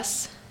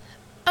 Yes.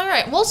 All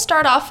right. We'll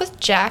start off with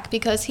Jack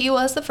because he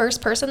was the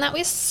first person that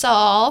we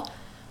saw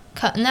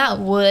cutting that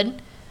wood.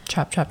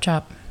 Chop, chop,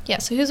 chop. Yeah.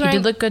 So he was He wearing.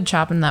 did look good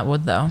chopping that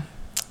wood, though.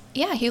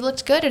 Yeah, he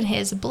looked good in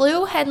his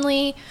blue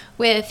Henley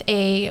with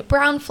a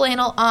brown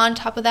flannel on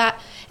top of that,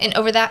 and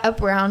over that a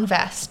brown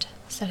vest.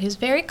 So he's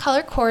very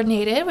color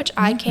coordinated, which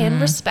I can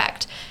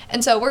respect.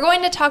 And so we're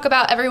going to talk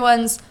about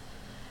everyone's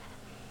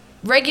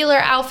regular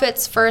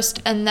outfits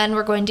first, and then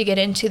we're going to get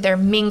into their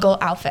Mingle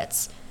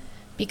outfits,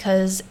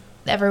 because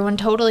everyone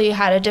totally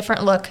had a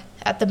different look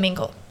at the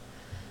Mingle.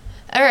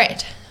 All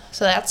right,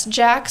 so that's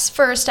Jack's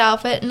first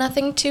outfit.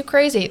 Nothing too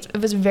crazy. It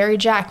was very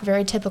Jack,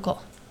 very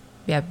typical.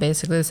 Yeah,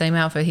 basically the same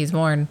outfit he's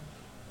worn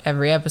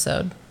every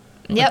episode.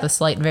 Yep. With a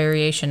slight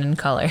variation in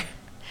color.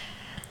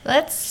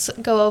 Let's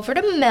go over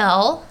to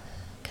Mel,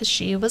 because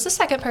she was the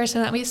second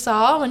person that we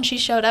saw when she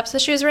showed up. So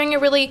she was wearing a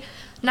really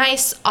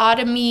nice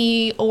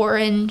autumny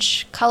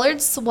orange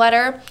colored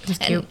sweater.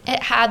 And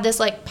it had this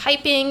like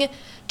piping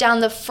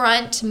down the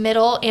front,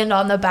 middle, and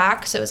on the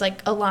back. So it was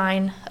like a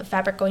line of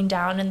fabric going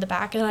down in the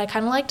back. And I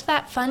kind of liked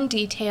that fun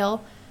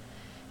detail.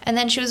 And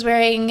then she was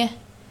wearing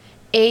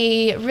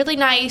a really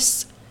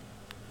nice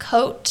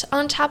coat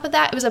on top of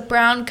that. It was a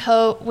brown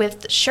coat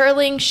with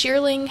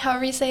shearling,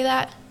 however you say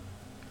that.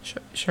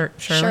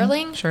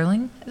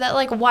 Shearling? That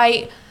like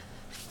white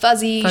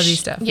fuzzy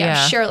stuff.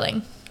 Yeah,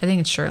 shearling. I think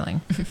it's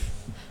shearling.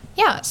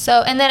 Yeah,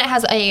 so, and then it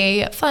has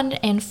a fun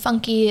and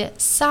funky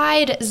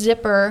side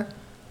zipper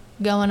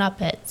going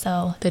up it,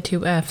 so. The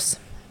 2 F's.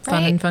 Fun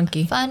right? and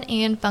funky. Fun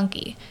and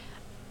funky.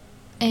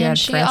 And Yeah,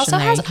 she fresh also in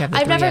there, has, you have the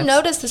I've 3 never F's.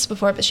 noticed this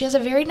before, but she has a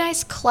very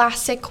nice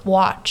classic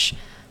watch.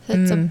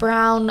 It's a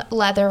brown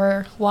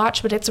leather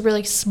watch, but it's a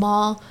really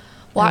small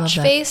watch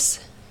face.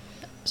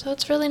 So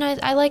it's really nice.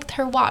 I liked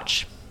her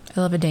watch. I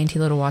love a dainty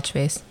little watch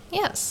face.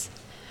 Yes.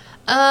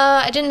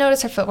 I didn't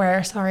notice her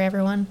footwear. Sorry,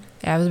 everyone.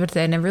 Yeah, I was about to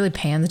say, it never really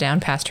pans down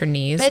past her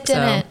knees. It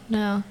didn't,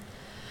 no.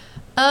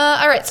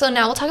 All right, so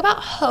now we'll talk about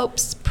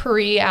Hope's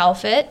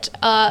pre-outfit.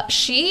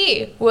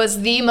 She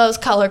was the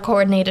most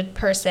color-coordinated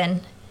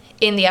person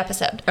in the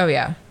episode. Oh,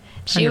 yeah.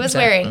 100%. She was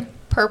wearing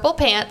purple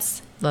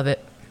pants. Love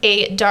it.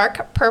 A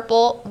dark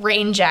purple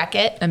rain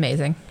jacket.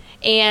 Amazing.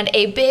 And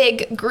a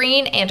big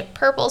green and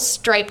purple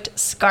striped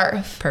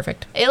scarf.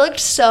 Perfect. It looked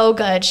so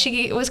good.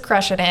 She was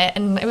crushing it,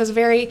 and it was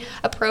very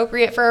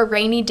appropriate for a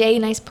rainy day.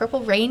 Nice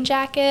purple rain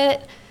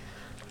jacket.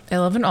 I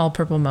love an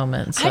all-purple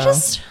moment. So. I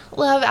just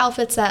love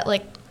outfits that,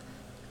 like,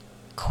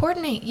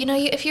 coordinate. You know,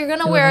 if you're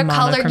going to I wear a love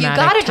a color, you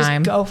got to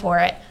just go for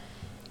it.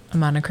 A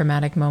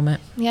monochromatic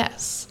moment.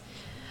 Yes.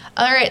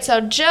 All right,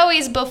 so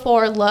Joey's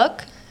before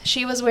look.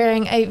 She was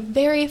wearing a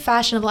very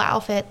fashionable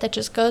outfit that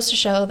just goes to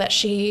show that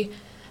she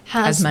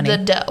has money. the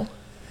dough.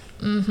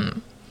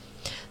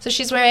 So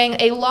she's wearing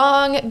a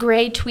long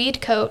gray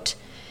tweed coat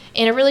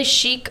and a really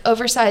chic,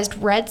 oversized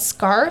red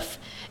scarf.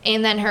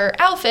 And then her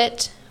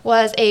outfit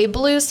was a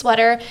blue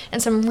sweater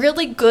and some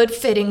really good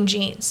fitting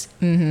jeans.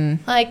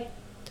 Like,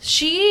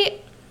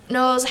 she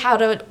knows how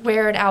to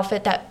wear an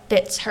outfit that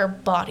fits her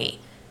body.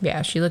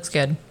 Yeah, she looks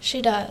good.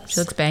 She does. She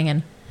looks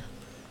banging.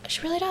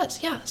 She really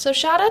does, yeah. So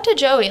shout out to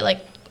Joey.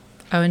 Like,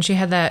 oh, and she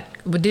had that.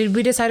 Did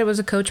we decide it was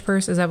a Coach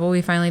purse? Is that what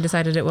we finally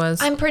decided it was?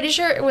 I'm pretty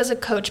sure it was a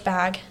Coach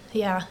bag.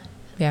 Yeah.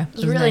 Yeah. It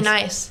was really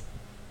nice.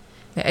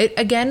 Yeah, it,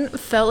 again,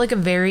 felt like a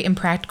very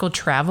impractical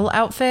travel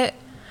outfit,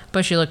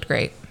 but she looked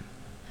great.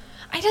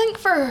 I think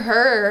for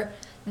her,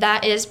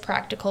 that is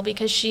practical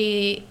because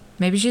she...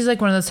 Maybe she's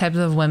like one of those types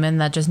of women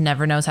that just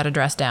never knows how to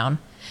dress down.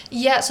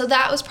 Yeah, so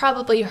that was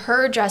probably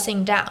her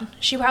dressing down.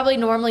 She probably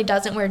normally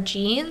doesn't wear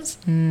jeans,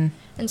 and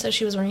so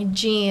she was wearing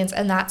jeans,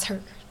 and that's her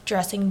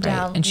dressing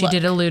down Right. And she look.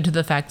 did allude to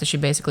the fact that she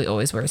basically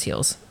always wears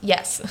heels.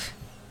 Yes.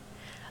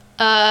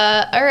 All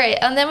right,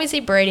 and then we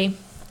see Brady.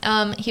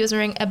 He was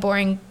wearing a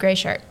boring gray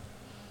shirt.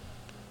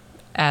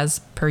 As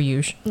per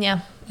usual.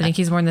 Yeah. I think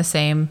he's worn the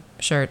same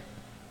shirt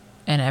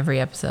in every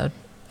episode,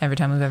 every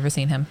time we've ever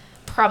seen him.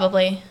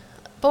 Probably.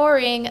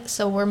 Boring.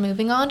 So we're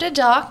moving on to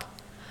Doc.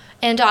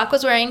 And Doc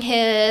was wearing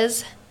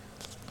his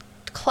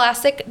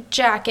classic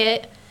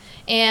jacket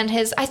and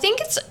his, I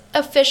think it's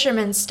a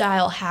fisherman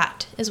style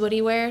hat is what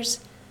he wears.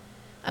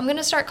 I'm going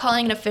to start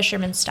calling it a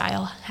fisherman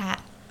style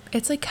hat.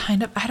 It's like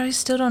kind of, I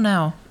still don't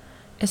know.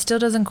 It still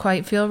doesn't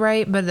quite feel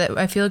right, but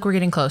I feel like we're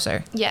getting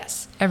closer.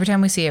 Yes. Every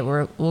time we see it,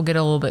 we'll get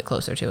a little bit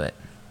closer to it.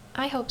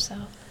 I hope so.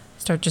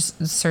 Start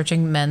just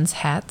searching men's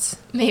hats.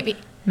 Maybe.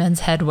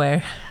 Men's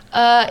headwear.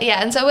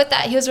 Yeah, and so with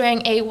that, he was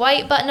wearing a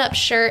white button-up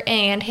shirt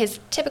and his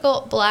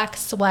typical black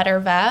sweater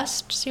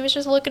vest. So he was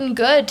just looking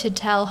good to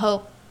tell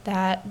Hope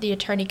that the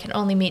attorney can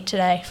only meet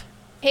today.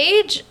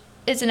 Paige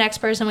is the next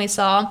person we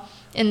saw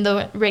in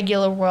the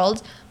regular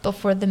world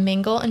before the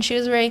Mingle, and she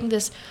was wearing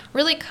this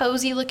really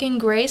cozy-looking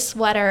gray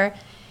sweater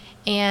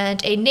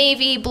and a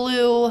navy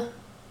blue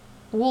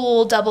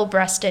wool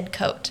double-breasted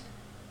coat.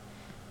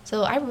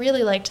 So I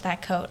really liked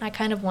that coat. I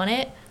kind of want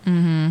it.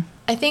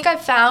 I think I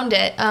found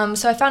it.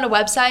 So I found a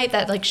website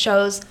that like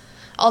shows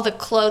all the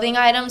clothing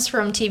items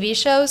from TV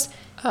shows.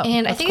 Oh,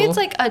 and I that's think cool. it's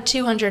like a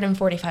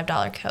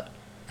 $245 coat.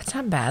 That's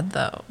not bad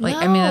though. Like, No,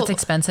 I mean, that's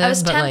expensive. I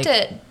was but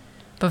tempted.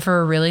 But for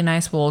a really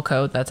nice wool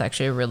coat, that's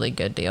actually a really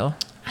good deal.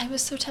 I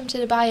was so tempted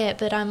to buy it,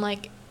 but I'm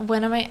like,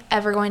 when am I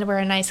ever going to wear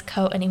a nice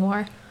coat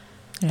anymore?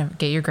 Yeah,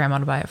 get your grandma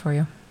to buy it for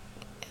you.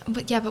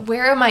 But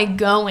where am I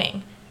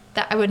going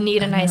that I would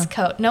need a nice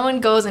coat? No one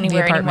goes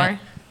anywhere apartment.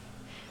 anymore.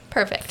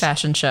 Perfect.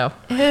 Fashion show.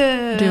 Do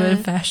a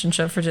fashion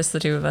show for just the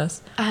two of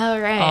us. All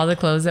right. All the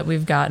clothes that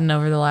we've gotten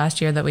over the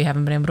last year that we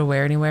haven't been able to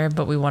wear anywhere,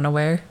 but we want to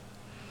wear.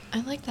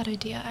 I like that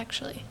idea,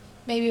 actually.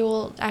 Maybe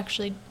we'll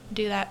actually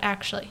do that,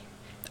 actually.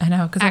 I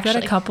know, because I've got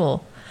a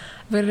couple.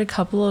 I've got a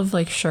couple of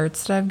like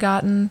shirts that I've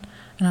gotten,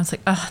 and I was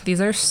like, oh, these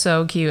are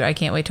so cute. I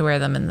can't wait to wear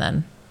them. And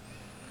then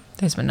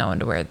there's been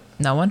nowhere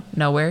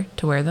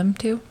to wear them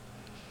to.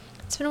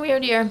 It's been a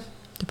weird year.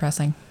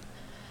 Depressing.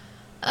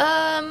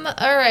 All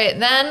right,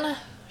 then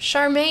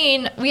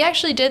Charmaine, we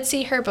actually did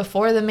see her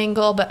before the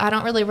mingle, but I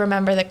don't really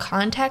remember the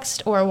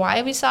context or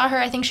why we saw her.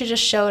 I think she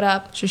just showed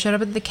up. She showed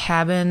up at the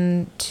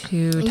cabin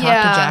to talk to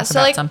Jack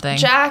about something.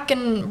 Jack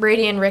and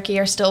Brady and Ricky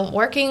are still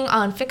working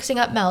on fixing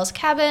up Mel's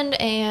cabin,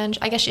 and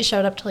I guess she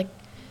showed up to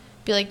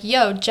be like,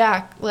 yo,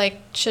 Jack,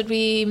 should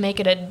we make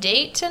it a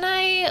date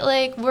tonight?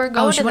 We're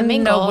going to the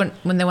mingle. Know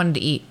when they wanted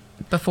to eat,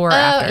 before or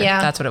after. Yeah.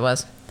 That's what it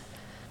was.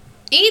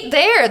 Eat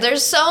there.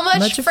 There's so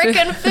much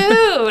freaking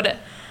food.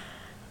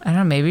 I don't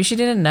know. Maybe she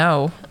didn't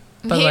know.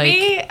 But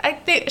maybe. I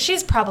think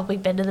she's probably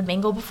been to the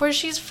mingle before.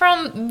 She's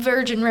from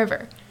Virgin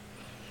River.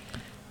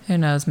 Who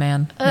knows,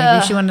 man?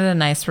 Maybe she wanted a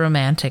nice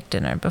romantic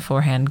dinner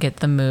beforehand, get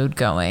the mood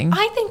going.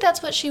 I think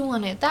that's what she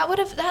wanted. That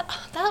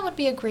would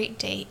be a great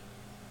date.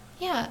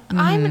 Yeah,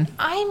 I'm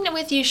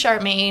with you,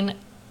 Charmaine.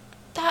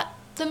 That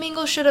the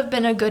mingle should have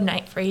been a good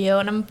night for you,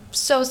 and I'm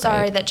so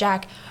sorry that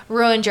Jack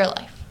ruined your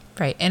life.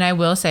 Right, and I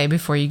will say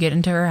before you get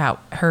into her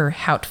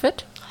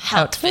outfit.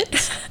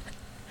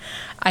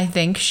 I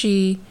think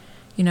she,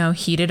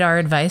 heeded our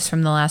advice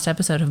from the last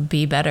episode of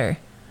be better.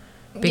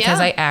 Because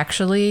I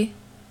actually,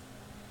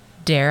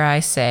 dare I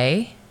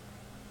say,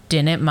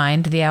 didn't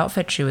mind the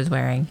outfit she was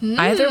wearing.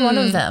 Either one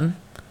of them.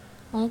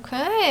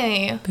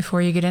 Okay.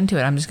 Before you get into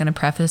it, I'm just going to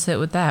preface it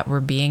with that.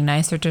 We're being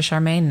nicer to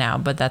Charmaine now,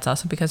 but that's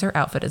also because her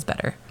outfit is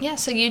better. Yeah,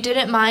 so you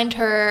didn't mind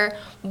her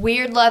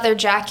weird leather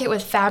jacket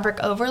with fabric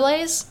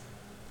overlays?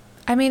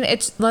 I mean,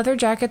 it's leather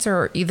jackets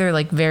are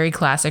either very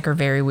classic or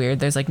very weird.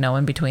 There's no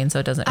in between, so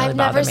it doesn't really bother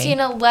me. I've never seen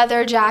a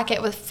leather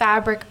jacket with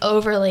fabric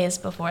overlays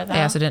before, though.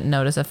 I also didn't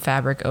notice a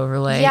fabric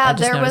overlay. Yeah,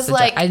 there was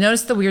I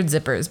noticed the weird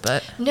zippers,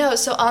 but no.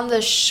 So on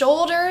the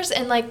shoulders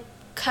and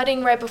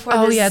cutting right before the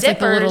zippers. Oh yeah, it's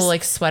the little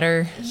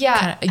sweater.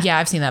 Yeah, yeah,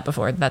 I've seen that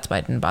before. That's why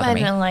it didn't bother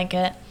me. I didn't like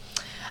it.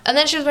 And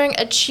then she was wearing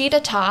a cheetah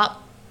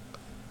top.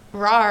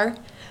 Rawr.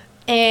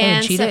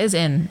 And cheetah is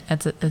in.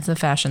 It's a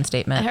fashion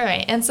statement. All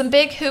right. And some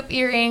big hoop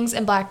earrings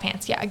and black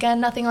pants. Yeah, again,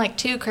 nothing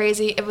too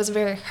crazy. It was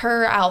very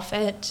her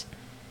outfit.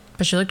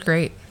 But she looked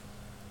great.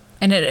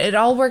 And it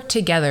all worked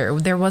together.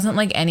 There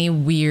wasn't any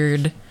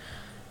weird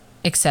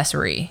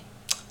accessory.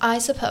 I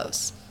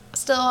suppose.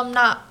 Still,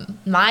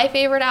 not my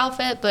favorite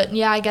outfit, but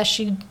yeah, I guess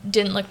she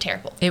didn't look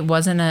terrible. It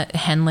wasn't a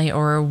Henley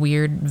or a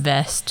weird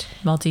vest,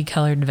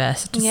 multicolored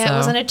vest. Yeah, it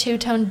wasn't a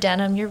two-tone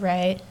denim. You're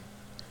right.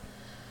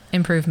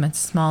 Improvements,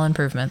 small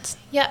improvements.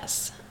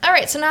 Yes. All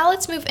right, so now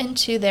let's move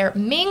into their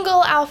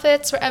mingle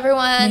outfits where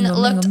everyone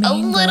looked a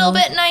little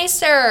bit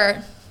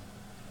nicer.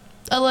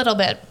 A little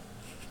bit.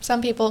 Some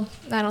people,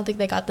 I don't think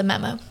they got the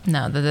memo.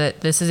 No,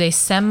 this is a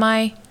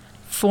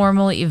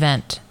semi-formal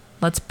event.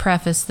 Let's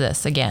preface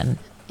this again.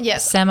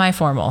 Yes.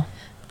 Semi-formal.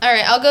 All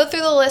right, I'll go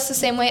through the list the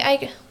same way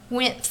I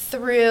went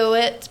through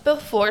it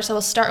before, so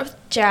we'll start with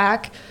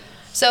Jack.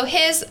 So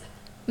his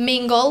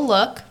mingle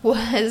look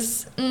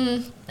was...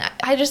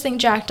 I just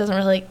think Jack doesn't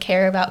really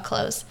care about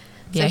clothes.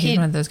 Yeah, he's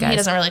one of those guys. He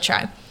doesn't really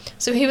try.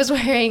 So he was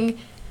wearing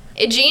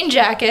a jean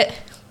jacket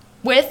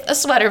with a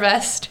sweater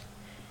vest.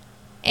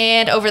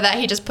 And over that,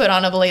 he just put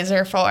on a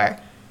blazer for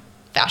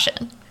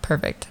fashion.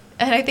 Perfect.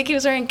 And I think he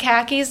was wearing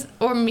khakis,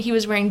 or he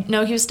was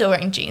still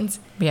wearing jeans.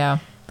 Yeah.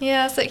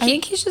 Yeah, so I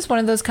think he's just one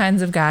of those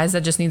kinds of guys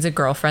that just needs a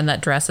girlfriend that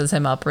dresses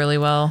him up really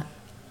well.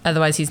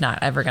 Otherwise, he's not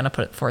ever going to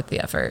put forth the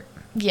effort.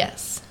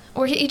 Yes.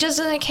 Or he just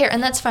doesn't care,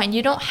 and that's fine.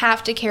 You don't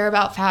have to care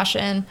about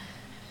fashion.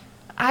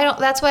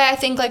 That's why I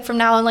think from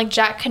now on,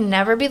 Jack can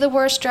never be the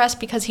worst dressed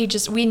because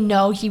we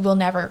know he will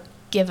never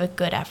give a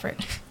good effort.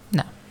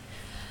 No.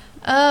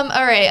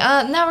 All right.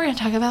 Now we're gonna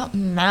talk about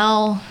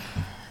Mel.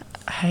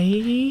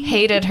 I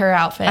hated her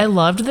outfit. I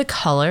loved the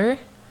color.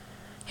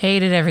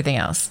 Hated everything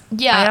else.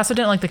 Yeah. I also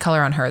didn't like the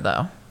color on her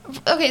though.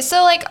 Okay,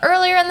 so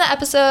earlier in the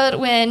episode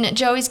when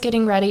Joey's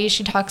getting ready,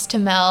 she talks to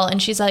Mel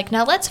and she's like,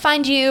 now let's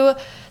find you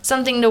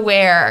something to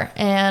wear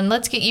and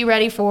let's get you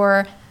ready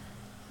for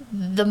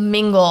the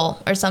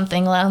mingle or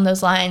something along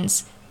those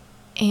lines.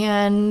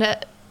 And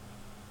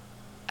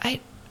I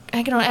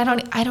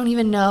don't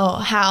even know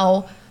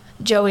how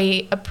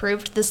Joey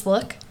approved this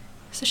look.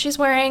 So she's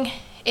wearing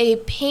a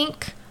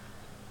pink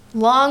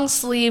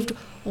long-sleeved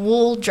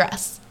wool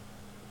dress.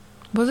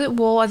 Was it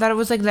wool? I thought it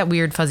was that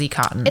weird fuzzy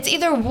cotton. It's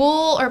either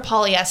wool or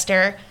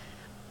polyester.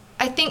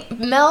 I think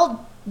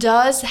Mel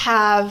does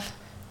have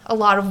a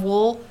lot of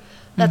wool.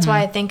 That's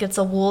why I think it's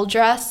a wool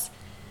dress.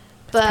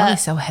 But it's probably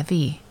so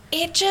heavy.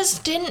 It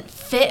just didn't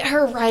fit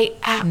her right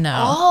at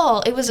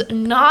all. It was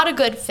not a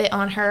good fit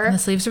on her. And the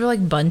sleeves were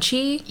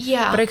bunchy.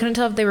 Yeah. But I couldn't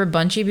tell if they were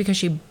bunchy because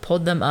she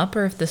pulled them up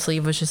or if the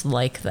sleeve was just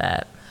like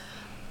that.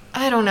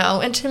 I don't know.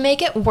 And to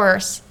make it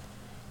worse,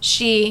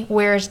 she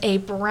wears a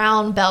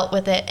brown belt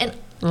with it. And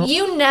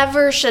you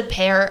never should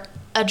pair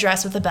a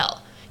dress with a belt.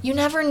 You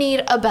never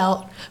need a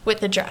belt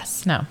with a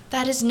dress. No.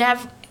 That is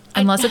never...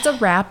 Unless it's a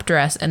wrap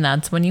dress, and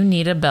that's when you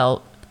need a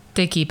belt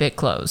to keep it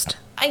closed.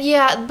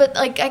 Yeah, but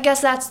like I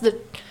guess that's the...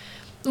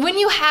 When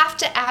you have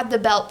to add the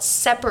belt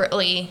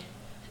separately,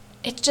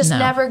 it's just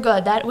never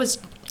good. It was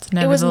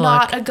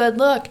not a good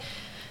look.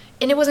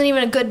 And it wasn't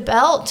even a good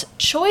belt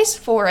choice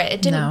for it.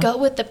 It didn't go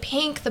with the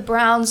pink. The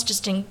browns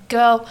just didn't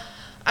go.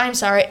 I'm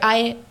sorry.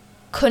 I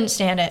couldn't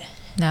stand it.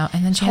 No,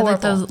 and then she had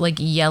like those like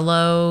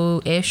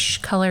yellow-ish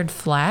colored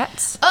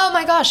flats. Oh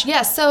my gosh,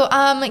 yes. So,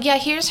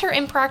 here's her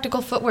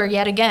impractical footwear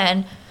yet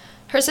again.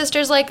 Her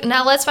sister's like,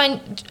 now let's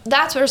find,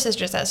 that's what her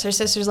sister says. Her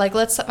sister's like,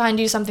 let's find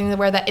you something to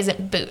wear that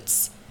isn't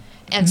boots.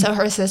 And so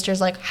her sister's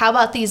like, how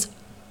about these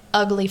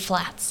ugly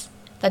flats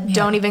that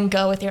don't even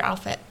go with your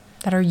outfit?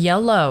 That are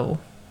yellow.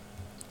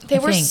 They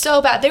were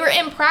so bad. They were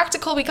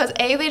impractical because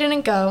A, they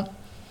didn't go,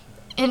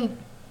 and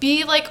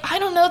B, like, I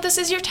don't know, this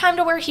is your time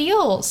to wear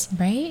heels.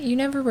 Right? You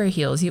never wear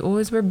heels. You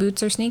always wear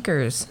boots or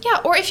sneakers. Yeah,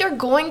 or if you're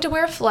going to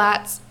wear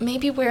flats,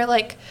 maybe wear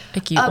like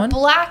a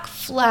black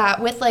flat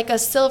with like a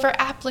silver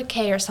applique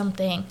or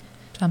something.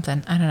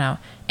 Something. I don't know.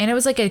 And it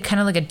was like a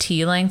kind of like a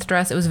T-length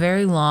dress. It was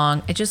very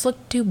long. It just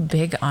looked too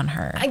big on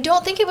her. I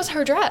don't think it was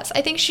her dress.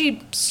 I think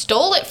she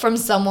stole it from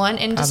someone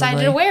and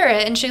decided to wear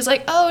it. And she's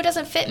like, oh, it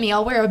doesn't fit me.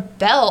 I'll wear a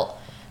belt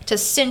to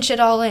cinch it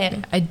all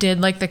in. I did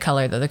like the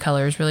color, though. The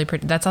color is really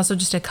pretty. That's also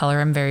just a color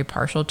I'm very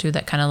partial to,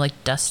 that kind of like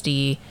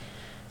dusty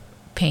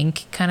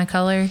pink kind of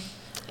color.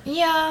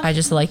 Yeah. I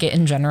just like it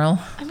in general.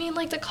 I mean,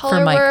 like the color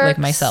for works. like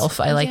myself,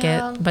 I like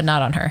it, but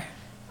not on her.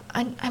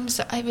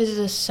 I was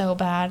just so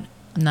bad.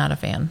 Not a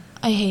fan.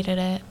 I hated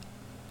it.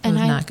 And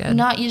I'm not good.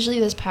 Not usually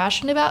this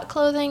passionate about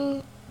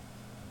clothing,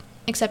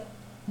 except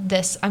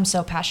this I'm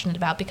so passionate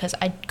about because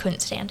I couldn't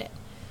stand it.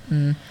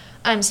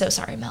 I'm so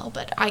sorry, Mel,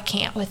 but I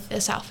can't with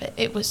this outfit.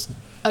 It was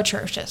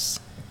atrocious.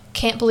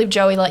 Can't believe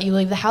Joey let you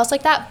leave the house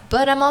like that,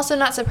 but I'm also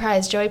not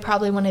surprised. Joey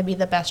probably wanted to be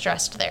the best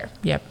dressed there.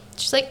 Yep.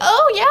 She's like,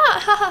 oh, yeah,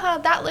 ha, ha, ha,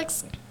 that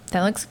looks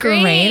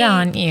great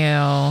on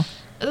you.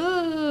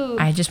 Ooh.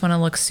 I just want to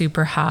look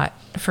super hot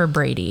for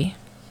Brady.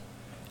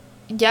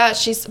 Yeah,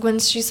 when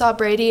she saw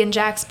Brady in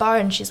Jack's bar,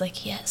 and she's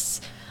like, yes,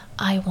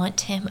 I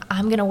want him.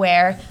 I'm going to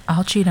wear.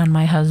 I'll cheat on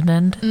my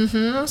husband.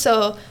 Mm-hmm.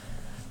 So...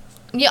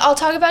 yeah, I'll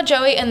talk about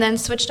Joey and then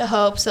switch to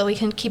Hope so we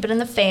can keep it in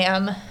the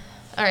fam.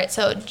 All right,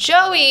 so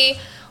Joey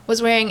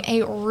was wearing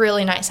a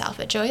really nice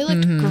outfit. Joey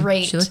looked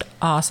great. She looked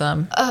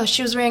awesome. Oh,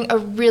 she was wearing a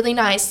really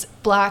nice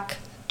black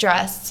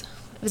dress.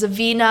 It was a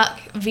V-neck.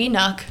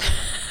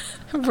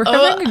 We're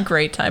having a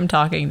great time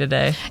talking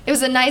today. It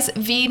was a nice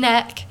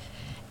V-neck,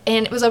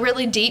 and it was a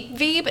really deep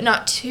V, but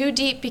not too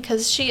deep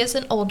because she is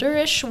an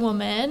older-ish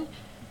woman.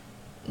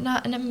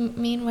 Not in a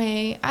mean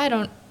way. I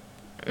don't...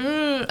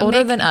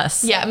 older than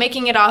us. Yeah,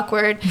 making it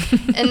awkward.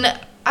 And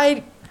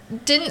I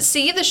didn't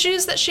see the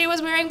shoes that she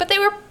was wearing, but they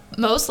were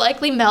most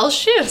likely Mel's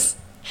shoes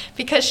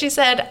because she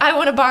said, I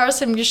want to borrow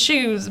some of your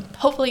shoes,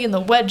 hopefully in the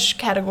wedge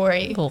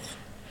category. Cool.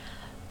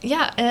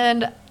 Yeah,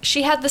 and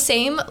she had the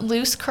same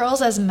loose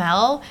curls as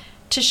Mel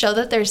to show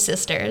that they're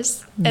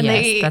sisters. And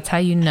yes, that's how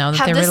you know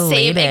that they're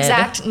related. Have the same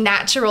exact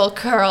natural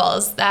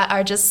curls that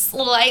are just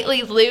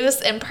slightly loose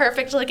and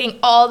perfect looking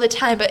all the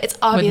time, but it's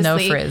obviously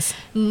with no frizz.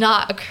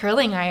 Not a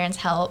curling iron's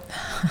help.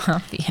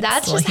 Obviously.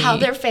 That's just how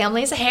their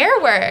family's hair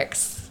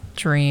works.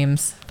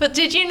 Dreams. But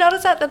did you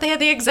notice that they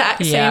had the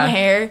exact same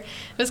hair? It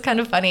was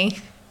kind of funny.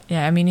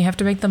 Yeah, I mean, you have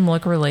to make them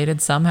look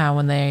related somehow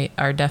when they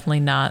are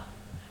definitely not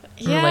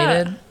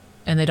related,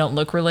 and they don't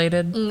look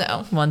related.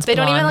 No. One's they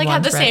don't blonde, even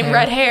have the same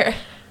red hair.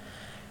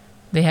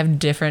 They have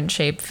different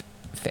shaped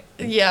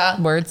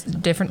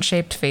different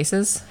shaped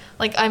faces.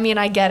 Like, I mean,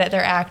 I get it,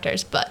 they're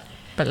actors, but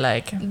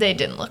like they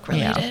didn't look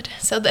related. Yeah.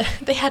 So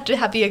they had to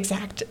have the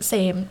exact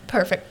same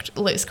perfect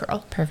loose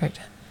curl. Perfect.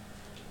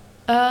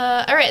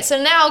 All right,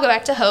 so now I'll go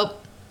back to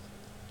Hope.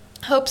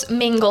 Hope's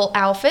Mingle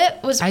outfit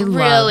was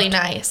really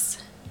nice.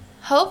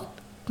 Hope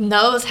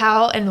knows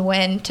how and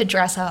when to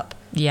dress up.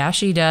 Yeah,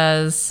 she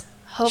does.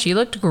 Hope she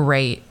looked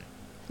great.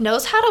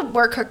 Knows how to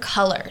work her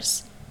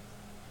colors.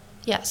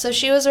 Yeah, so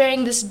she was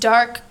wearing this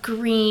dark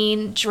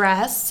green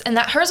dress, and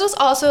that hers was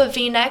also a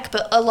V-neck,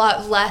 but a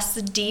lot less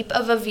deep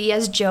of a V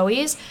as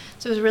Joey's.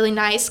 So it was a really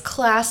nice,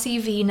 classy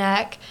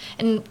V-neck,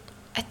 and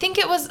I think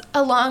it was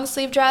a long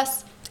sleeve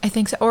dress. I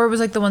think so, or it was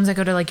like the ones that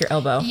go to like your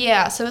elbow.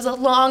 Yeah, so it was a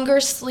longer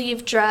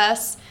sleeve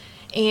dress,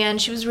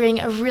 and she was wearing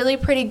a really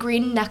pretty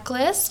green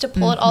necklace to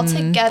pull it all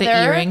together.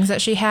 The earrings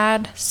that she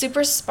had.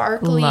 Super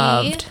sparkly.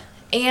 Loved.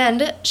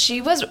 And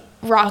she was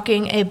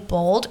rocking a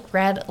bold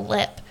red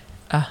lip.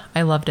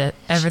 I loved it.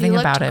 Everything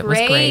about it was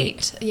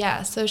great.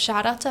 Yeah, so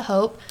shout out to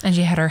Hope. And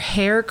she had her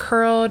hair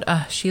curled.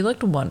 She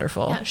looked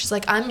wonderful. Yeah, she's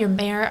like, I'm your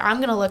mayor. I'm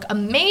going to look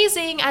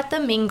amazing at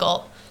the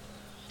Mingle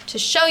to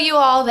show you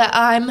all that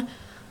I'm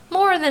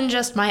more than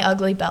just my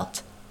ugly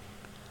belt.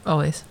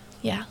 Always.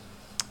 Yeah.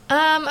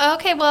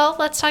 Okay, well,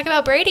 let's talk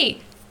about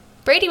Brady.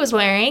 Brady was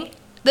wearing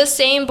the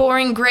same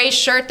boring gray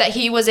shirt that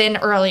he was in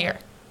earlier.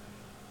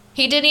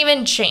 He didn't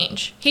even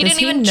change. He Does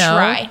didn't even know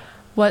try.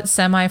 what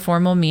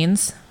semi-formal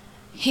means?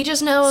 He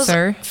just knows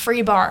Sir?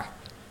 free bar.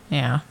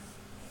 Yeah.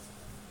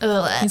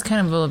 Ugh. He's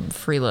kind of a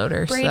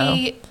freeloader,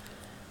 Brady,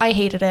 I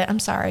hated it. I'm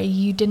sorry.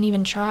 You didn't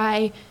even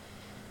try.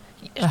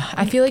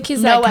 I feel like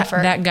he's No that,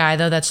 effort. that guy,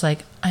 though, that's like,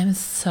 I'm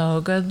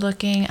so good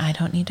looking, I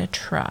don't need to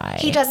try.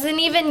 He doesn't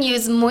even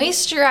use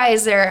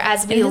moisturizer,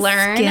 as we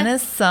learn. His skin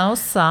is so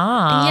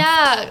soft.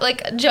 Yeah,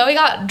 like Joey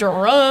got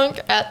drunk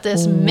at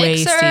this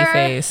mixer.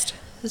 Wasty-faced.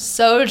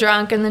 So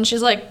drunk, and then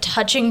she's like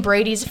touching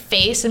Brady's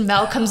face, and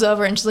Mel comes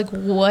over and she's like,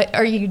 "What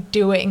are you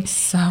doing?"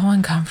 So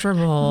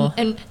uncomfortable.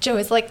 And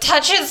Joey's like,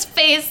 "Touch his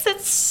face,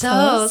 it's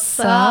so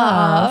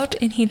soft."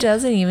 And he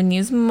doesn't even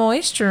use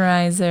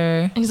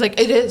moisturizer. And he's like,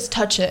 "It is,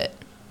 touch it."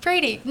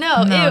 Brady,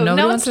 no, No, ew, nobody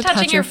no wants one's to touch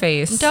touching your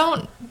face.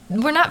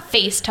 We're not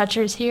face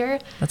touchers here.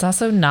 That's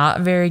also not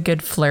very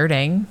good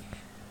flirting.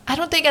 I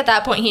don't think at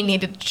that point he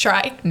needed to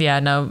try. Yeah,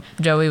 no,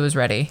 Joey was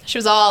ready. She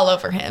was all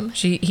over him.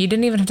 He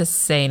didn't even have to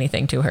say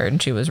anything to her, and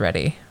she was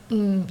ready.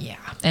 Yeah.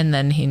 And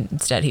then he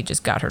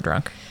just got her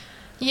drunk.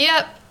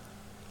 Yep.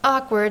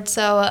 Awkward.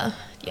 So,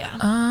 yeah.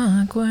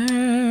 Awkward.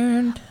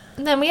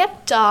 And then we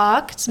have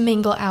Doc's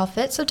Mingle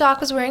outfit. So Doc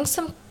was wearing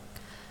some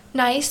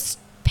nice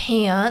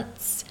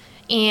pants,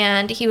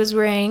 and he was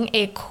wearing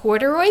a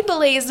corduroy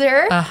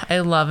blazer I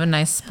love a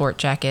nice sport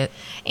jacket.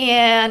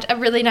 and a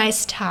really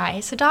nice tie.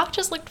 So Doc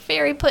just looked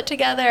very put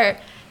together.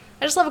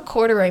 I just love a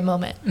corduroy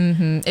moment.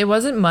 It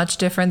wasn't much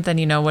different than,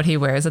 what he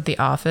wears at the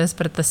office,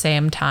 but at the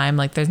same time,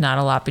 like, there's not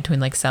a lot between,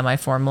 like,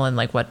 semi-formal and,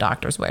 like, what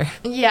doctors wear.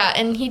 Yeah,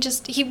 and he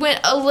went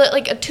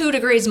a 2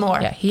 degrees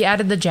more. Yeah, he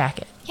added the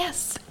jacket.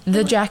 Yes.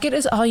 The jacket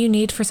is all you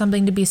need for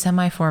something to be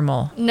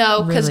semi-formal.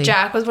 No, because Really.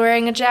 Jack was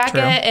wearing a jacket,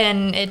 True.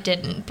 and it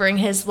didn't bring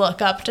his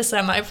look up to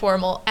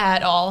semi-formal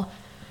at all.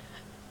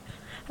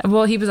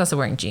 Well, he was also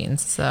wearing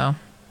jeans, so...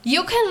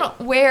 You can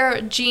wear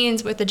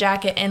jeans with a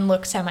jacket and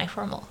look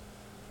semi-formal.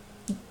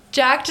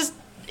 Jack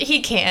he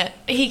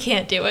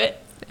can't do it.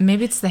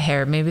 Maybe it's the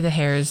hair. Maybe the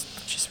hair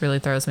just really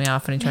throws me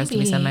off when he tries to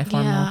be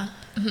semi-formal. Yeah.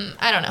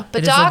 I don't know.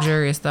 But It is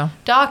luxurious, though.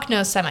 Doc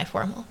knows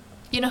semi-formal.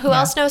 You know who Yeah.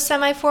 else knows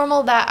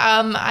semi-formal? That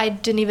I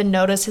didn't even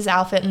notice his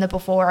outfit in the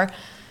before,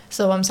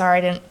 so I'm sorry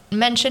I didn't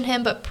mention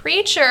him. But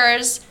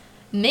Preacher's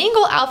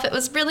Mingle outfit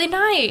was really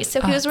nice.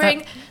 So he was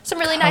wearing some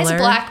really nice color.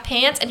 black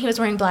pants, and he was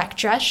wearing black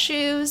dress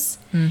shoes,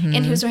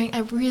 and he was wearing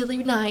a really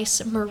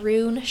nice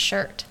maroon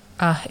shirt.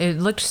 It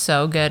looked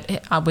so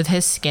good. With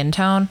his skin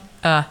tone,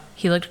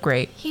 he looked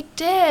great. He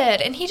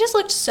did, and he just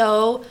looked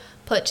so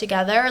put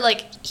together.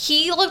 Like,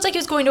 he looked like he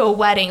was going to a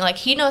wedding. Like,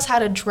 he knows how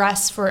to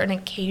dress for an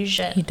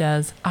occasion. He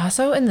does.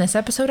 Also, in this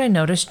episode, I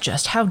noticed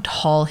just how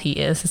tall he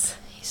is.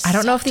 I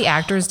don't know if the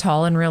actor is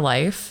tall in real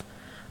life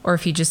or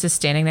if he just is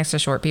standing next to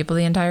short people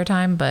the entire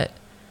time, but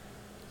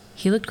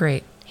he looked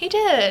great. He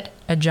did.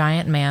 A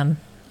giant man,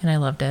 and I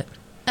loved it.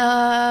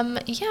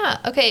 Yeah.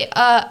 Okay.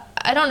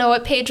 I don't know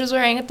what Paige was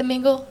wearing at the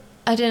Mingle.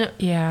 I didn't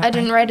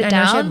write it I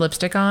down. know she had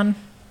lipstick on.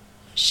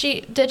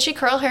 Did she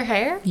curl her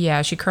hair?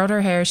 Yeah, she curled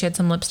her hair. She had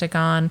some lipstick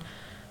on.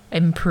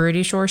 I'm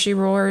pretty sure she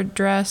wore a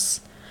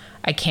dress.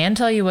 I can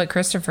tell you what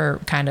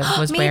Christopher kind of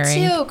was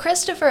wearing. Me too.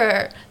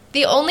 Christopher,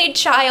 the only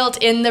child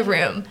in the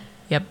room.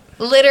 Yep.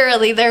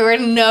 Literally, there were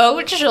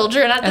no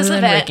children at this Other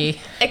than event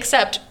Ricky.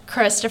 except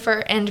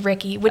Christopher and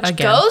Ricky, which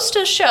Again. goes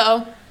to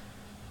show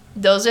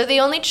those are the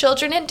only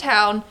children in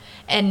town,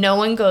 and no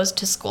one goes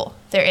to school.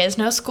 There is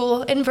no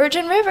school in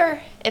Virgin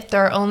River if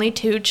there are only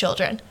 2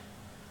 children.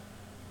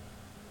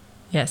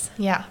 Yes.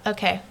 Yeah,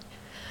 okay.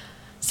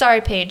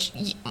 Sorry,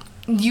 Paige.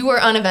 You were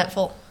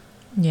uneventful.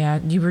 Yeah,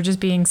 you were just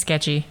being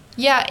sketchy.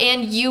 Yeah,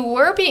 and you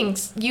were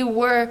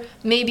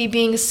maybe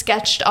being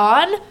sketched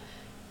on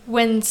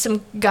when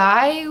some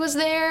guy was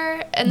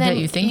there, and then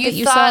That you think you that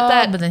you thought saw,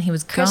 that but then he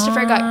was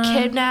Christopher got gone.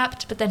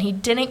 kidnapped, but then he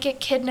didn't get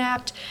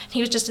kidnapped. He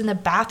was just in the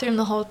bathroom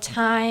the whole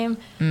time.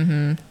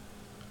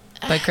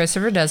 But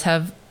Christopher does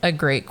have a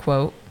great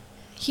quote.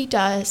 He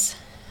does.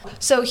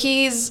 So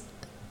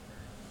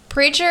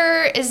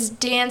Preacher is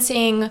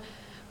dancing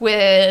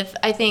with,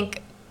 I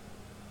think,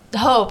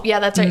 Hope. Yeah,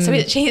 that's right. So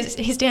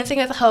he's dancing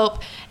with Hope,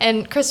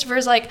 and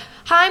Christopher's like,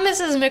 "Hi,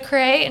 Mrs.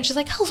 McRae," and she's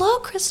like, "Hello,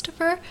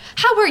 Christopher.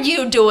 How are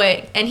you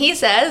doing?" And he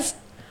says,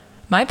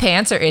 My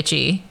pants are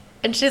itchy.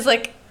 and she's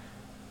like,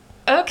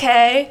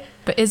 "Okay."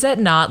 But is that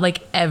not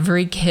like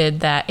every kid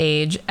that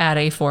age at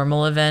a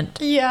formal event?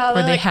 Yeah,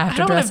 Where they like, have to I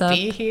don't dress wanna up?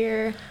 be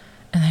here.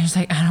 And they're just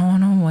like, I don't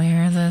want to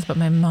wear this, but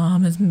my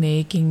mom is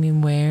making me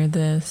wear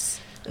this.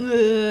 Ugh.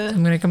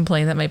 I'm going to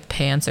complain that my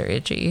pants are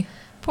itchy.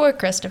 Poor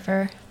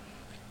Christopher.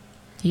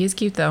 He is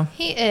cute, though.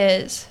 He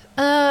is.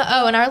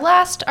 And our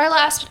last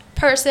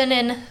person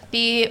in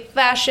the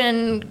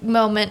fashion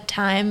moment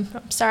time.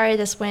 I'm sorry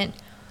this went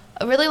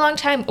a really long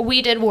time.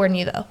 We did warn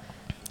you, though.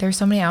 There's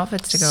so many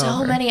outfits to go over.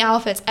 So many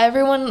outfits.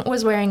 Everyone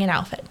was wearing an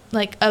outfit.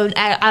 Like an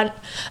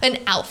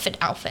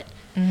outfit.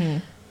 Mm-hmm.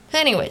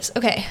 Anyways,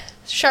 okay.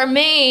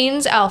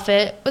 Charmaine's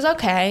outfit was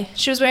okay.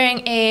 She was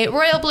wearing a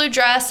royal blue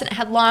dress, and it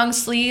had long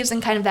sleeves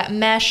and kind of that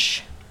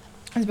mesh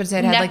I was about to say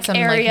it had neck like some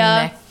area.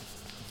 like neck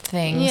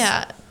things.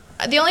 Yeah.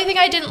 The only thing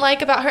I didn't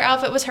like about her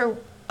outfit was her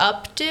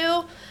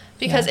updo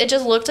because it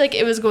just looked like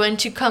it was going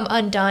to come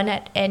undone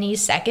at any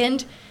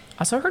second.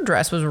 Also, her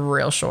dress was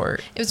real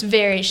short. It was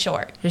very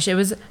short. She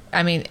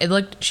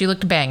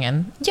looked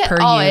banging. Yeah,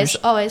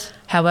 always.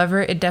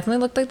 However, it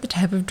definitely looked like the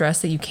type of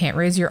dress that you can't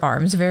raise your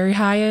arms very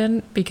high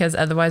in because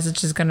otherwise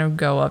it's just going to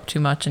go up too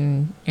much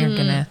and you're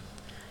going to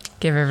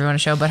give everyone a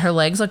show. But her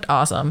legs looked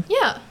awesome.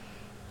 Yeah.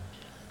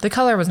 The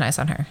color was nice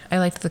on her. I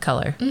liked the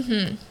color.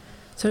 Mm-hmm.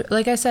 So,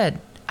 like I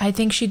said, I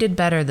think she did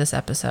better this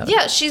episode.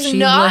 Yeah, she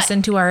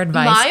listened to our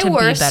advice to be better.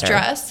 My worst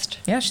dressed.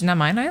 Yeah, she's not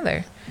mine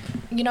either.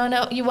 You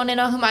want to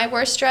know who my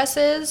worst dress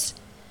is?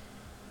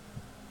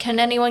 Can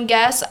anyone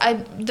guess?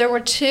 There were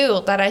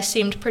two that I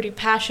seemed pretty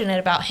passionate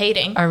about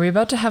hating. Are we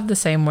about to have the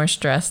same worst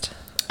dressed?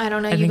 I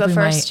don't know. You go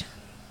first.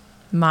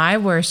 My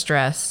worst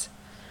dress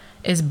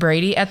is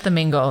Brady at the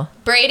Mingle.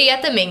 Brady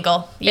at the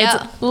Mingle.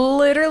 Yeah. It's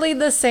literally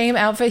the same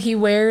outfit he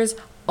wears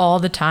all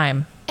the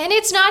time. And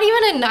it's not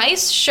even a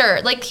nice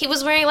shirt. Like, he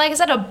was wearing, like I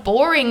said, a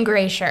boring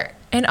gray shirt.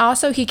 And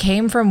also, he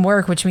came from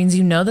work, which means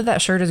you know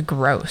that shirt is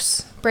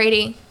gross.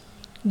 Brady,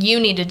 you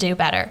need to do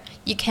better.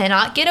 You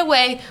cannot get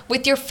away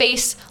with your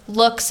face,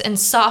 looks, and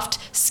soft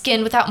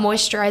skin without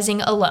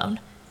moisturizing alone.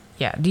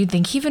 Yeah. Do you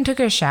think he even took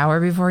a shower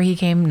before he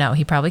came? No,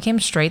 he probably came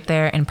straight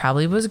there and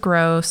probably was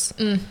gross.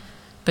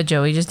 But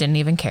Joey just didn't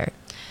even care.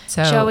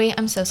 So Joey,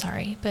 I'm so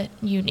sorry, but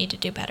you need to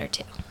do better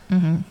too.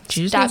 Mm-hmm.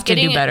 She just Stop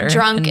getting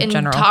drunk and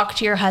general. talk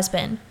to your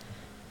husband.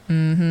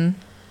 Mm-hmm.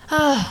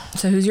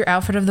 So who's your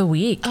outfit of the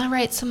week? All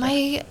right, so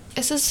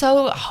this is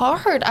so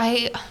hard.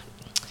 I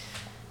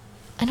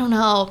don't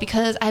know,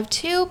 because I have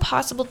two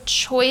possible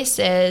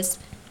choices.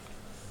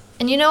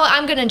 And you know what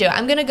I'm going to do?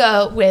 I'm going to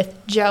go with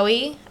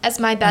Joey as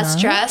my best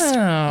dressed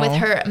with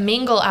her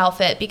Mingle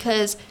outfit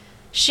because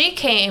she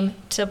came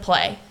to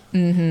play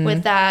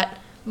with that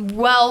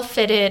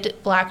well-fitted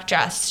black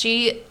dress.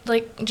 She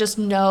just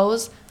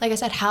knows, like I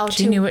said, how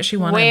she knew what she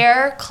wanted.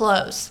 Wear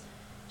clothes.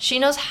 She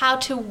knows how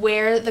to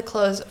wear the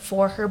clothes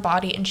for her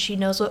body, and she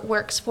knows what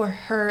works for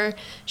her.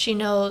 She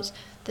knows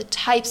the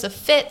types of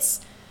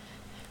fits.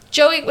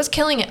 Joey was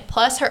killing it,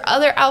 plus her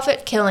other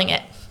outfit killing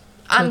it.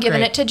 I'm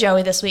giving it to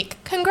Joey this week.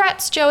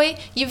 Congrats, Joey.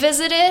 You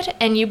visited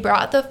and you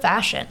brought the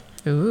fashion.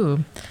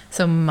 Ooh.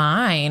 So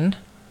mine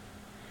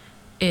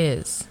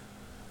is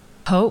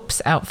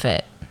Hope's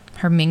outfit.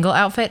 Her Mingle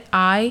outfit.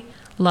 I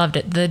loved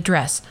it. The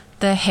dress,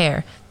 the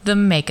hair, the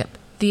makeup,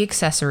 the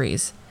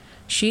accessories.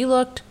 She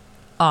looked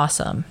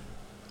awesome.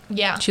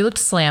 Yeah. She looked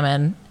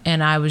slamming,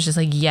 and I was just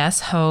like,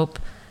 yes, Hope.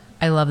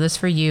 I love this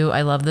for you.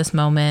 I love this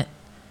moment.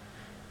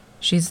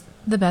 She's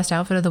the best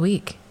outfit of the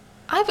week.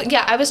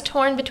 I was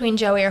torn between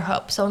Joey or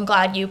Hope, so I'm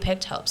glad you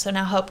picked Hope. So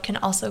now Hope can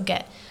also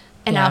get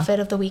an Outfit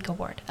of the Week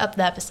award of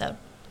the episode.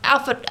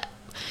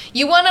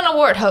 You won an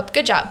award, Hope.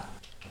 Good job.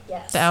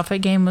 Yes. The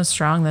outfit game was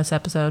strong this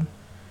episode.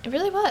 It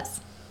really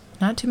was.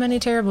 Not too many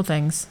terrible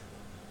things.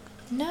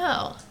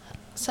 No.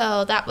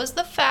 So that was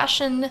the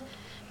fashion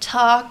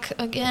talk.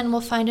 Again,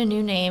 we'll find a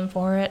new name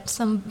for it.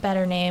 Some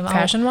better name.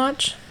 Fashion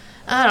watch?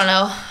 I don't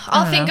know.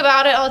 I'll think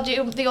about it. I'll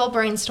do the old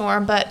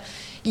brainstorm, but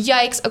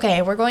yikes.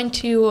 Okay, we're going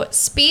to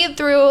speed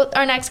through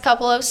our next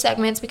couple of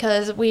segments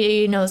because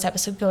we know this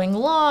episode going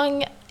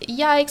long.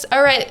 Yikes.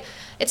 All right,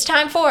 it's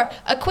time for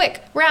a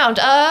quick round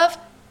of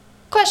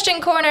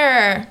Question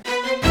Corner.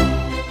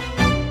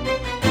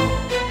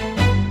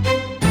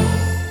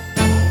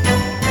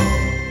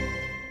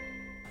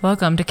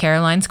 Welcome to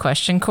Caroline's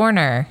Question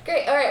Corner.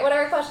 Great. All right, what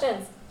are our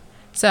questions?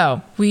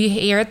 So, we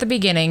hear at the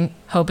beginning,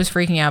 Hope is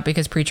freaking out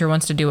because Preacher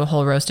wants to do a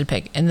whole roasted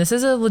pig. And this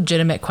is a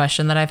legitimate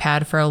question that I've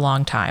had for a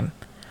long time.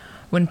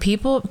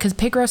 Because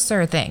pig roasts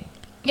are a thing.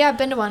 Yeah, I've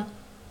been to one.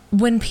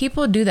 When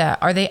people do that,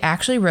 are they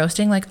actually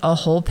roasting like a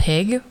whole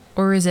pig?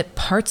 Or is it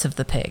parts of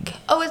the pig?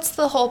 Oh, it's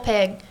the whole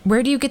pig.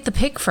 Where do you get the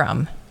pig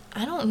from?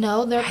 I don't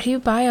know. How do you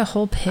buy a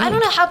whole pig? I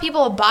don't know how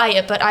people buy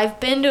it, but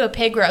I've been to a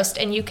pig roast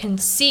and you can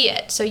see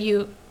it. So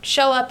you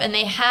show up and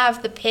they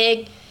have the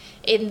pig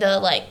in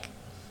the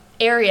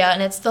area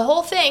and it's the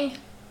whole thing.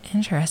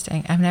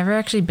 Interesting. I've never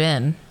actually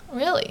been.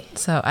 Really?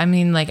 So, I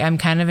mean, I'm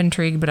kind of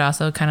intrigued, but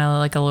also kind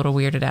of a little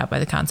weirded out by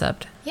the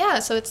concept. Yeah,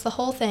 so it's the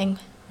whole thing.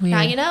 Weird.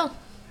 Now you know.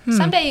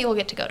 Someday you will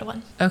get to go to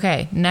one.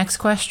 Okay, next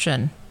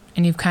question.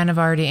 And you've kind of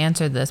already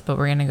answered this, but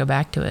we're going to go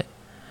back to it.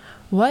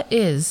 What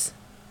is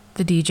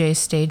the DJ's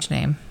stage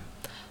name?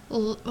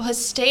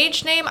 His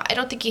stage name? I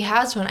don't think he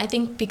has one. I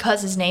think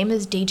because his name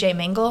is DJ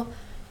Mingle.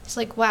 It's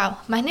like, wow,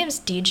 my name is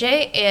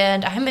DJ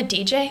and I'm a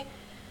DJ.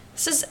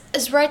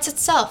 This writes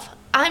itself.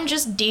 I'm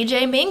just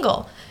DJ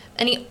Mingle.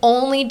 And he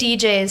only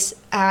DJs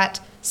at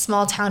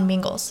small town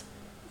mingles.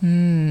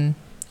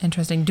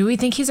 Interesting. Do we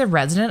think he's a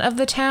resident of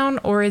the town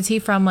or is he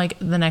from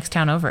the next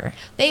town over?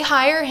 They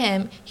hire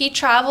him. He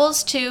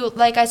travels to,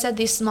 like I said,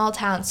 these small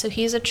towns. So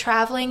he's a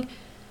traveling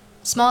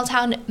small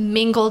town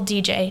mingle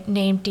DJ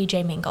named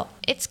DJ Mingle.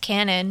 It's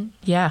canon.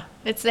 Yeah.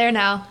 It's there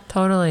now.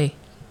 Totally.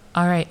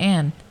 All right,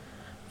 Anne.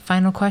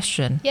 Final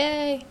question.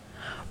 Yay.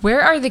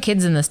 Where are the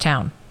kids in this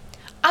town?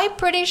 I'm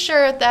pretty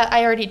sure that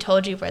I already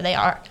told you where they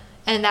are.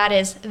 And that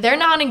is, they're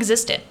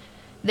non-existent.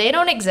 They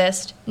don't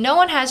exist. No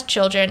one has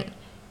children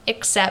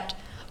except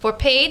for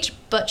Paige,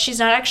 but she's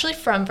not actually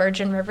from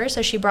Virgin River,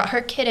 so she brought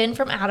her kid in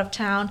from out of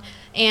town.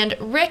 And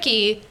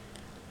Ricky,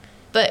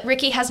 but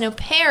Ricky has no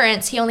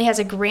parents. He only has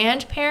a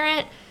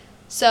grandparent,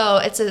 so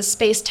it's a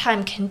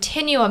space-time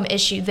continuum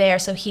issue there.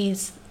 So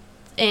he's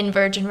in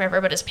Virgin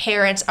River, but his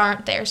parents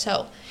aren't there,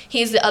 so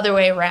he's the other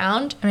way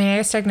around. I mean, I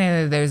guess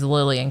technically there's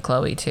Lily and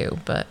Chloe too,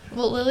 but...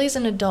 Well, Lily's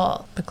an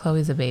adult. But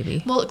Chloe's a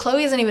baby. Well,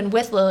 Chloe isn't even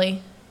with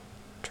Lily.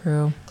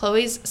 True.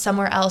 Chloe's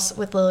somewhere else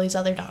with Lily's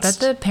other dogs.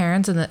 Bet the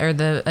parents or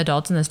the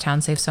adults in this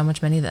town save so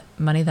much money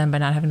then by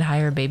not having to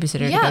hire a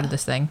babysitter to go to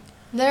this thing.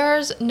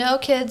 There's no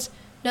kids,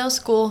 no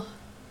school.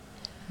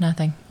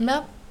 Nothing.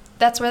 Nope.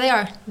 That's where they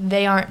are.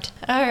 They aren't.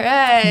 All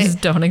right. They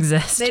just don't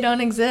exist. They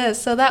don't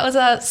exist. So that was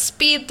a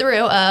speed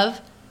through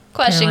of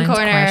Question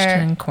Corner.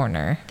 Question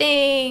Corner.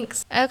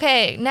 Thanks.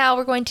 Okay, now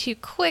we're going to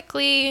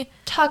quickly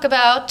talk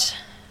about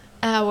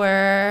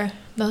our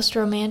most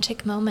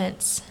romantic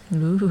moments.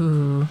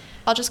 Ooh.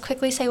 I'll just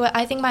quickly say what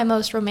I think my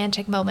most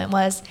romantic moment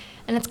was,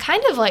 and it's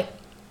kind of like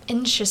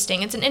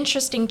interesting. It's an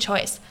interesting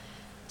choice.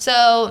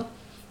 So,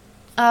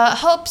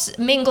 Hope's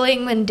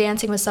mingling and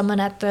dancing with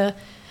someone at the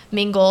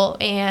Mingle,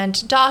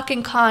 and Doc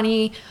and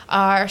Connie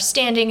are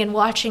standing and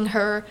watching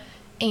her,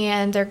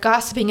 and they're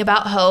gossiping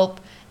about Hope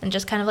and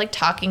just kind of like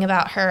talking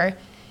about her.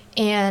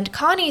 And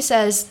Connie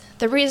says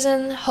the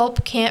reason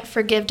Hope can't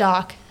forgive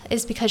Doc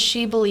is because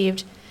she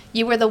believed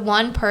you were the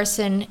one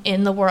person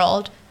in the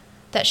world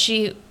that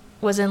she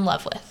was in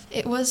love with.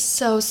 It was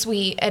so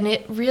sweet, and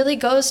it really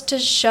goes to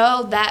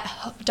show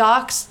that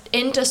Doc's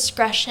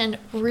indiscretion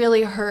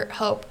really hurt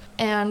Hope,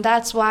 and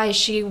that's why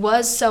she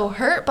was so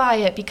hurt by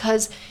it,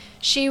 because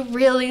she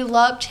really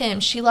loved him.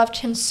 She loved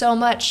him so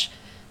much.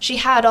 She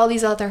had all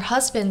these other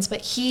husbands,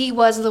 but he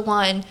was the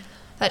one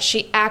that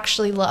she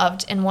actually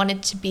loved and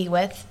wanted to be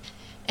with,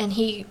 and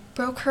he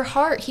broke her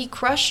heart. He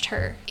crushed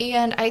her,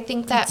 and I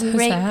think that's so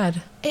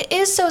sad. It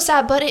is so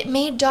sad, but it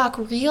made Doc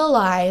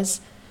realize...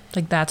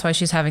 Like, that's why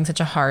she's having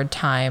such a hard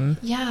time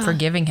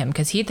forgiving him,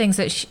 because he thinks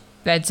that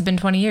it's been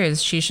 20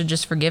 years. She should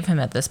just forgive him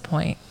at this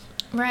point.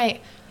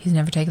 Right. He's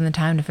never taken the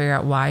time to figure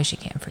out why she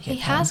can't forgive him.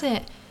 He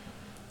hasn't.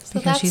 So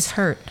because she's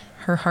hurt.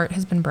 Her heart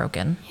has been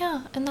broken.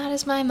 Yeah, and that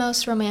is my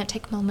most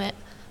romantic moment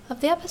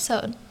of the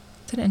episode.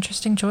 It's an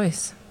interesting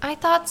choice. I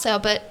thought so,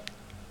 but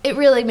it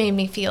really made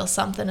me feel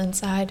something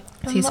inside.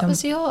 And what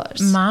was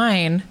yours?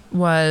 Mine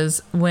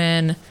was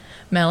when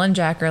Mel and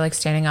Jack are like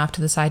standing off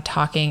to the side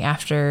talking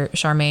after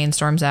Charmaine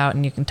storms out,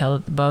 and you can tell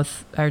that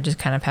both are just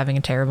kind of having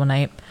a terrible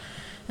night.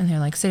 And they're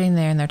like sitting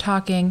there and they're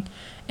talking,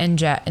 and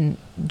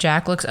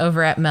Jack looks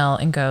over at Mel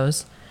and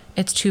goes,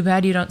 "It's too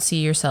bad you don't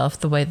see yourself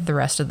the way that the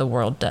rest of the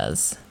world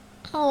does."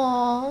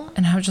 Aww.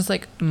 And I was just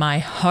like, my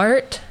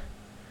heart,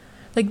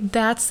 like,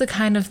 that's the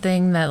kind of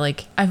thing that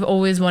like I've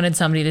always wanted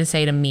somebody to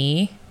say to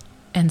me.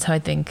 And so I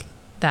think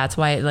that's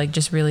why it like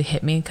just really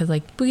hit me, because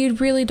like we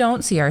really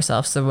don't see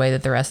ourselves the way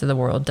that the rest of the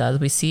world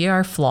does. We see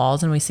our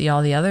flaws and we see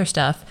all the other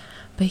stuff,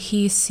 but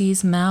he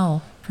sees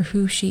Mel for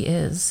who she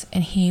is,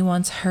 and he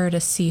wants her to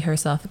see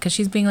herself, because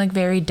she's being like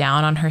very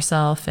down on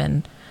herself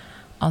and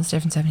all this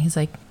different stuff. And he's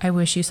like, "I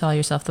wish you saw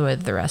yourself the way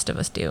that the rest of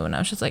us do." And I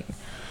was just like,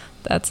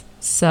 that's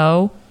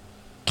so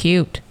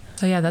cute.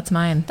 So yeah, that's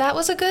mine. That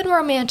was a good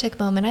romantic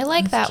moment. I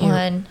like that cute.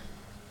 one.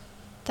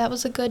 That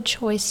was a good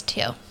choice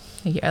too.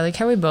 Yeah, I like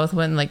how we both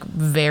went like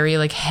very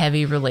like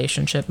heavy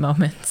relationship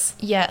moments.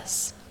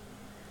 Yes.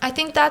 I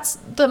think that's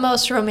the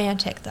most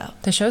romantic though.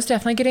 The show's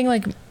definitely getting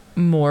like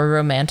more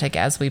romantic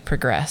as we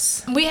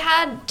progress. We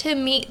had to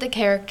meet the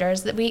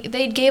characters that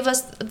they gave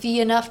us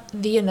they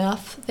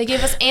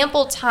gave us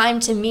ample time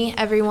to meet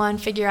everyone,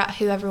 figure out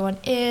who everyone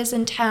is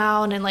in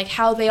town, and like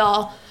how they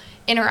all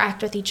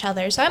interact with each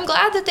other. So I'm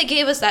glad that they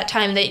gave us that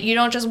time, that you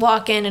don't just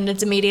walk in and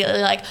it's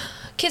immediately like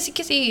kissy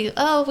kissy,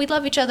 oh, we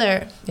love each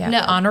other. Yeah.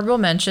 No. Honorable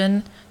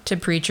mention to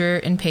Preacher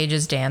and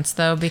Paige's dance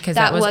though, because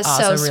that was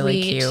also so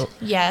really sweet. cute.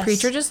 Yes.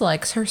 Preacher just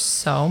likes her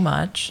so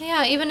much.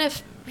 Yeah, even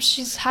if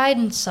she's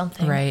hiding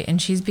something. Right,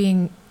 and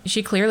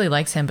she clearly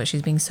likes him, but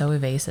she's being so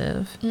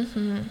evasive.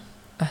 Mm-hmm.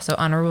 So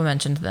honorable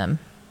mention to them.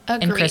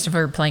 Agreed. And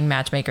Christopher playing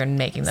matchmaker and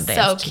making them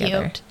dance together.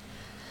 So cute.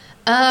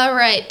 All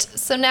right,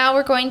 so now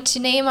we're going to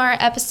name our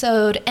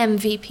episode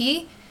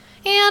MVP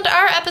and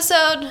our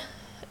episode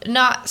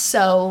not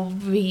so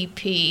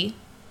VP.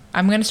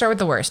 I'm going to start with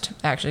the worst,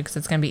 actually, because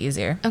it's going to be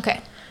easier.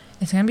 Okay.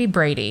 It's going to be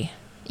Brady.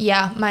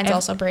 Yeah, mine's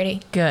also Brady.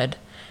 Good.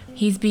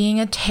 He's being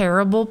a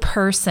terrible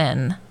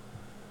person.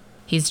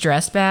 He's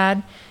dressed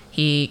bad.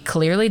 He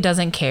clearly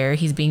doesn't care.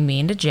 He's being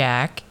mean to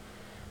Jack.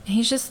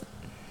 He's just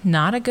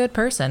not a good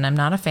person. I'm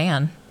not a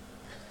fan.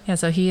 Yeah,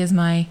 so he is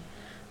my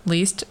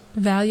least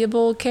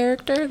valuable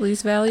character,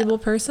 least valuable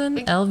person,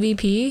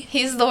 LVP.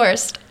 He's the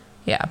worst.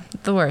 Yeah,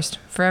 the worst.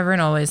 Forever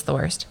and always the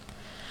worst.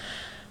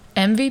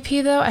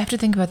 MVP, though, I have to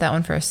think about that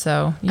one first,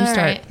 so you start.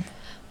 Right.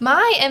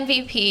 My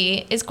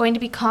MVP is going to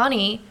be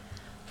Connie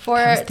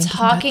for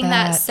talking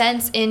that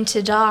sense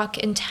into Doc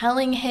and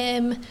telling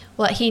him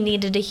what he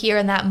needed to hear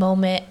in that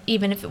moment,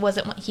 even if it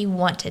wasn't what he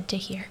wanted to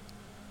hear.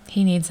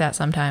 He needs that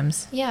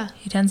sometimes. Yeah.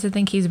 He tends to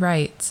think he's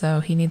right,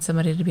 so he needs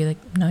somebody to be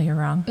like, no, you're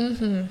wrong.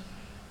 Mm-hmm.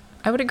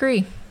 I would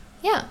agree.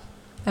 Yeah.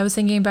 I was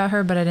thinking about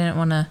her, but I didn't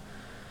want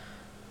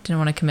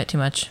to commit too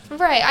much.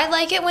 Right. I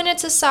like it when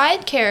it's a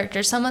side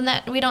character, someone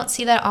that we don't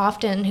see that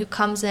often, who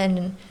comes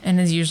in and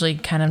is usually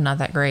kind of not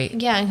that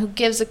great. Yeah, and who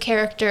gives a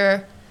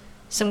character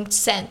some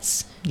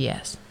sense.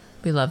 Yes.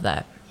 We love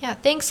that. Yeah.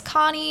 Thanks,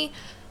 Connie.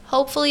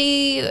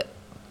 Hopefully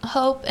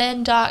Hope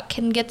and Dot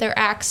can get their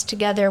acts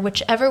together,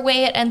 whichever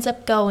way it ends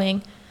up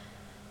going.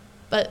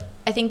 But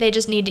I think they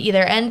just need to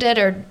either end it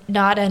or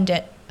not end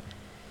it.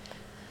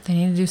 They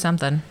need to do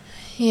something.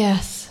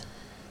 Yes.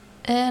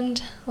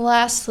 And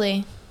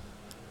lastly,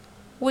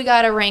 we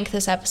gotta rank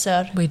this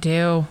episode. We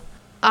do.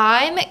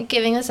 I'm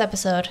giving this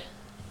episode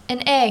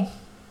an A.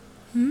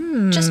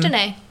 Just an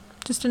A.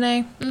 Just an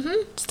A?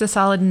 Mm-hmm. Just a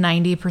solid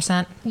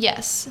 90%?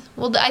 Yes.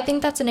 Well, I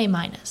think that's an A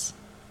minus.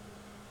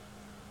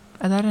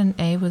 I thought an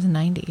A was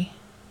 90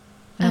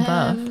 and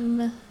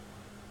above.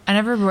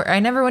 I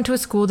never went to a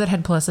school that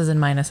had pluses and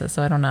minuses,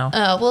 so I don't know.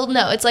 Oh, well,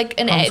 no, it's like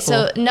an A.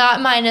 So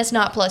not minus,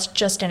 not plus,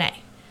 just an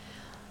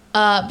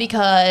A.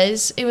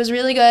 Because it was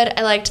really good.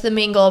 I liked the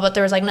Mingle, but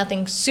there was like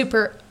nothing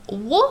super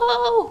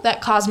whoa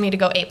that caused me to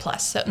go A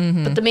plus. So,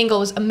 but the Mingle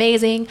was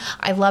amazing.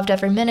 I loved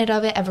every minute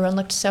of it. Everyone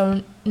looked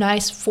so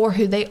nice for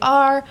who they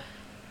are,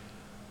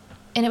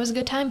 and it was a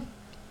good time.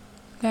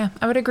 Yeah,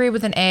 I would agree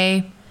with an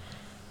A.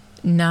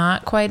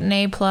 Not quite an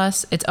A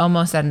plus. It's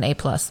almost at an A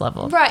plus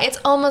level. Right, it's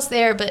almost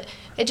there, but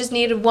it just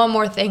needed one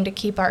more thing to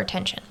keep our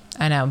attention.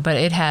 I know, but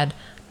it had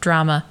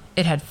drama,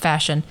 it had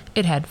fashion,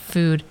 it had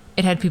food,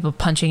 it had people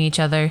punching each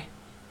other.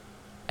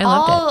 I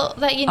loved it. All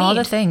that you need. All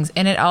the things.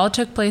 And it all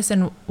took place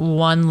in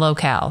one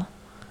locale.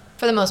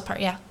 For the most part,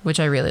 yeah. Which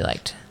I really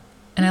liked.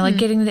 And I like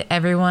getting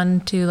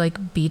everyone to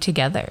like be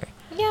together.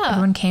 Yeah.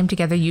 Everyone came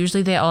together.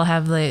 Usually they all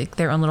have like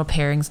their own little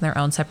pairings and their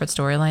own separate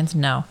storylines.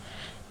 No.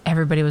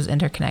 Everybody was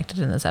interconnected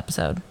in this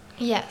episode.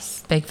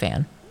 Yes. Big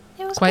fan.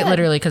 It was quite good.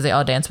 Literally because they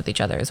all dance with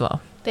each other as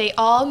well. They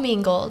all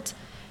mingled.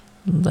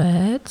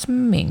 Let's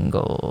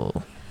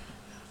mingle.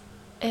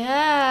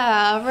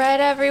 Yeah, all right,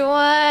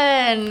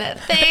 everyone.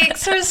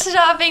 Thanks for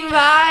stopping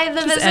by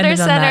the Visitor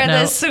Center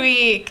this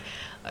week.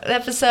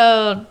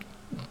 Episode.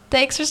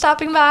 Thanks for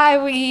stopping by.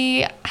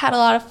 We had a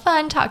lot of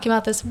fun talking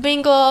about this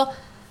mingle.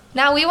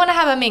 Now we want to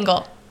have a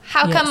mingle.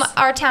 How come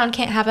our town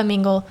can't have a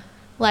mingle?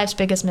 Life's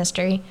biggest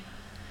mystery.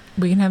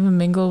 We can have a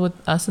mingle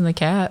with us and the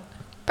cat.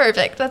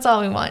 Perfect. That's all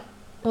we want.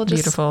 We'll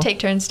just take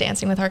turns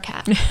dancing with our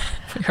cat.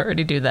 We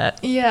already do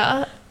that.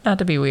 Yeah. Not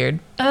to be weird.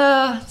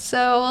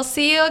 So we'll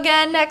see you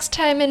again next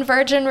time in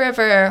Virgin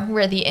River,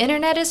 where the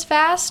internet is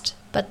fast,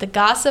 but the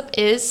gossip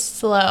is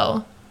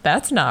slow.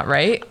 That's not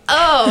right.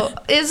 Oh,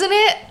 isn't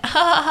it?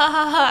 Ha ha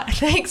ha ha.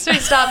 Thanks for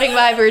stopping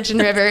by Virgin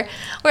River,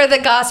 where the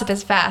gossip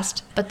is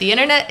fast, but the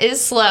internet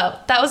is slow.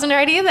 That wasn't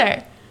right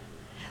either.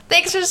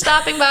 Thanks for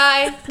stopping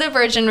by the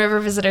Virgin River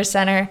Visitor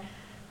Center,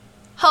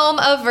 home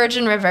of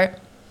Virgin River,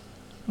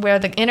 where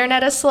the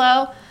internet is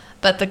slow,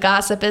 but the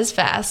gossip is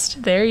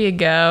fast. There you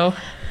go.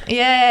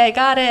 Yay,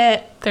 got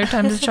it. Third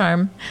time's a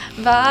charm.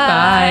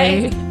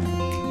 Bye. Bye.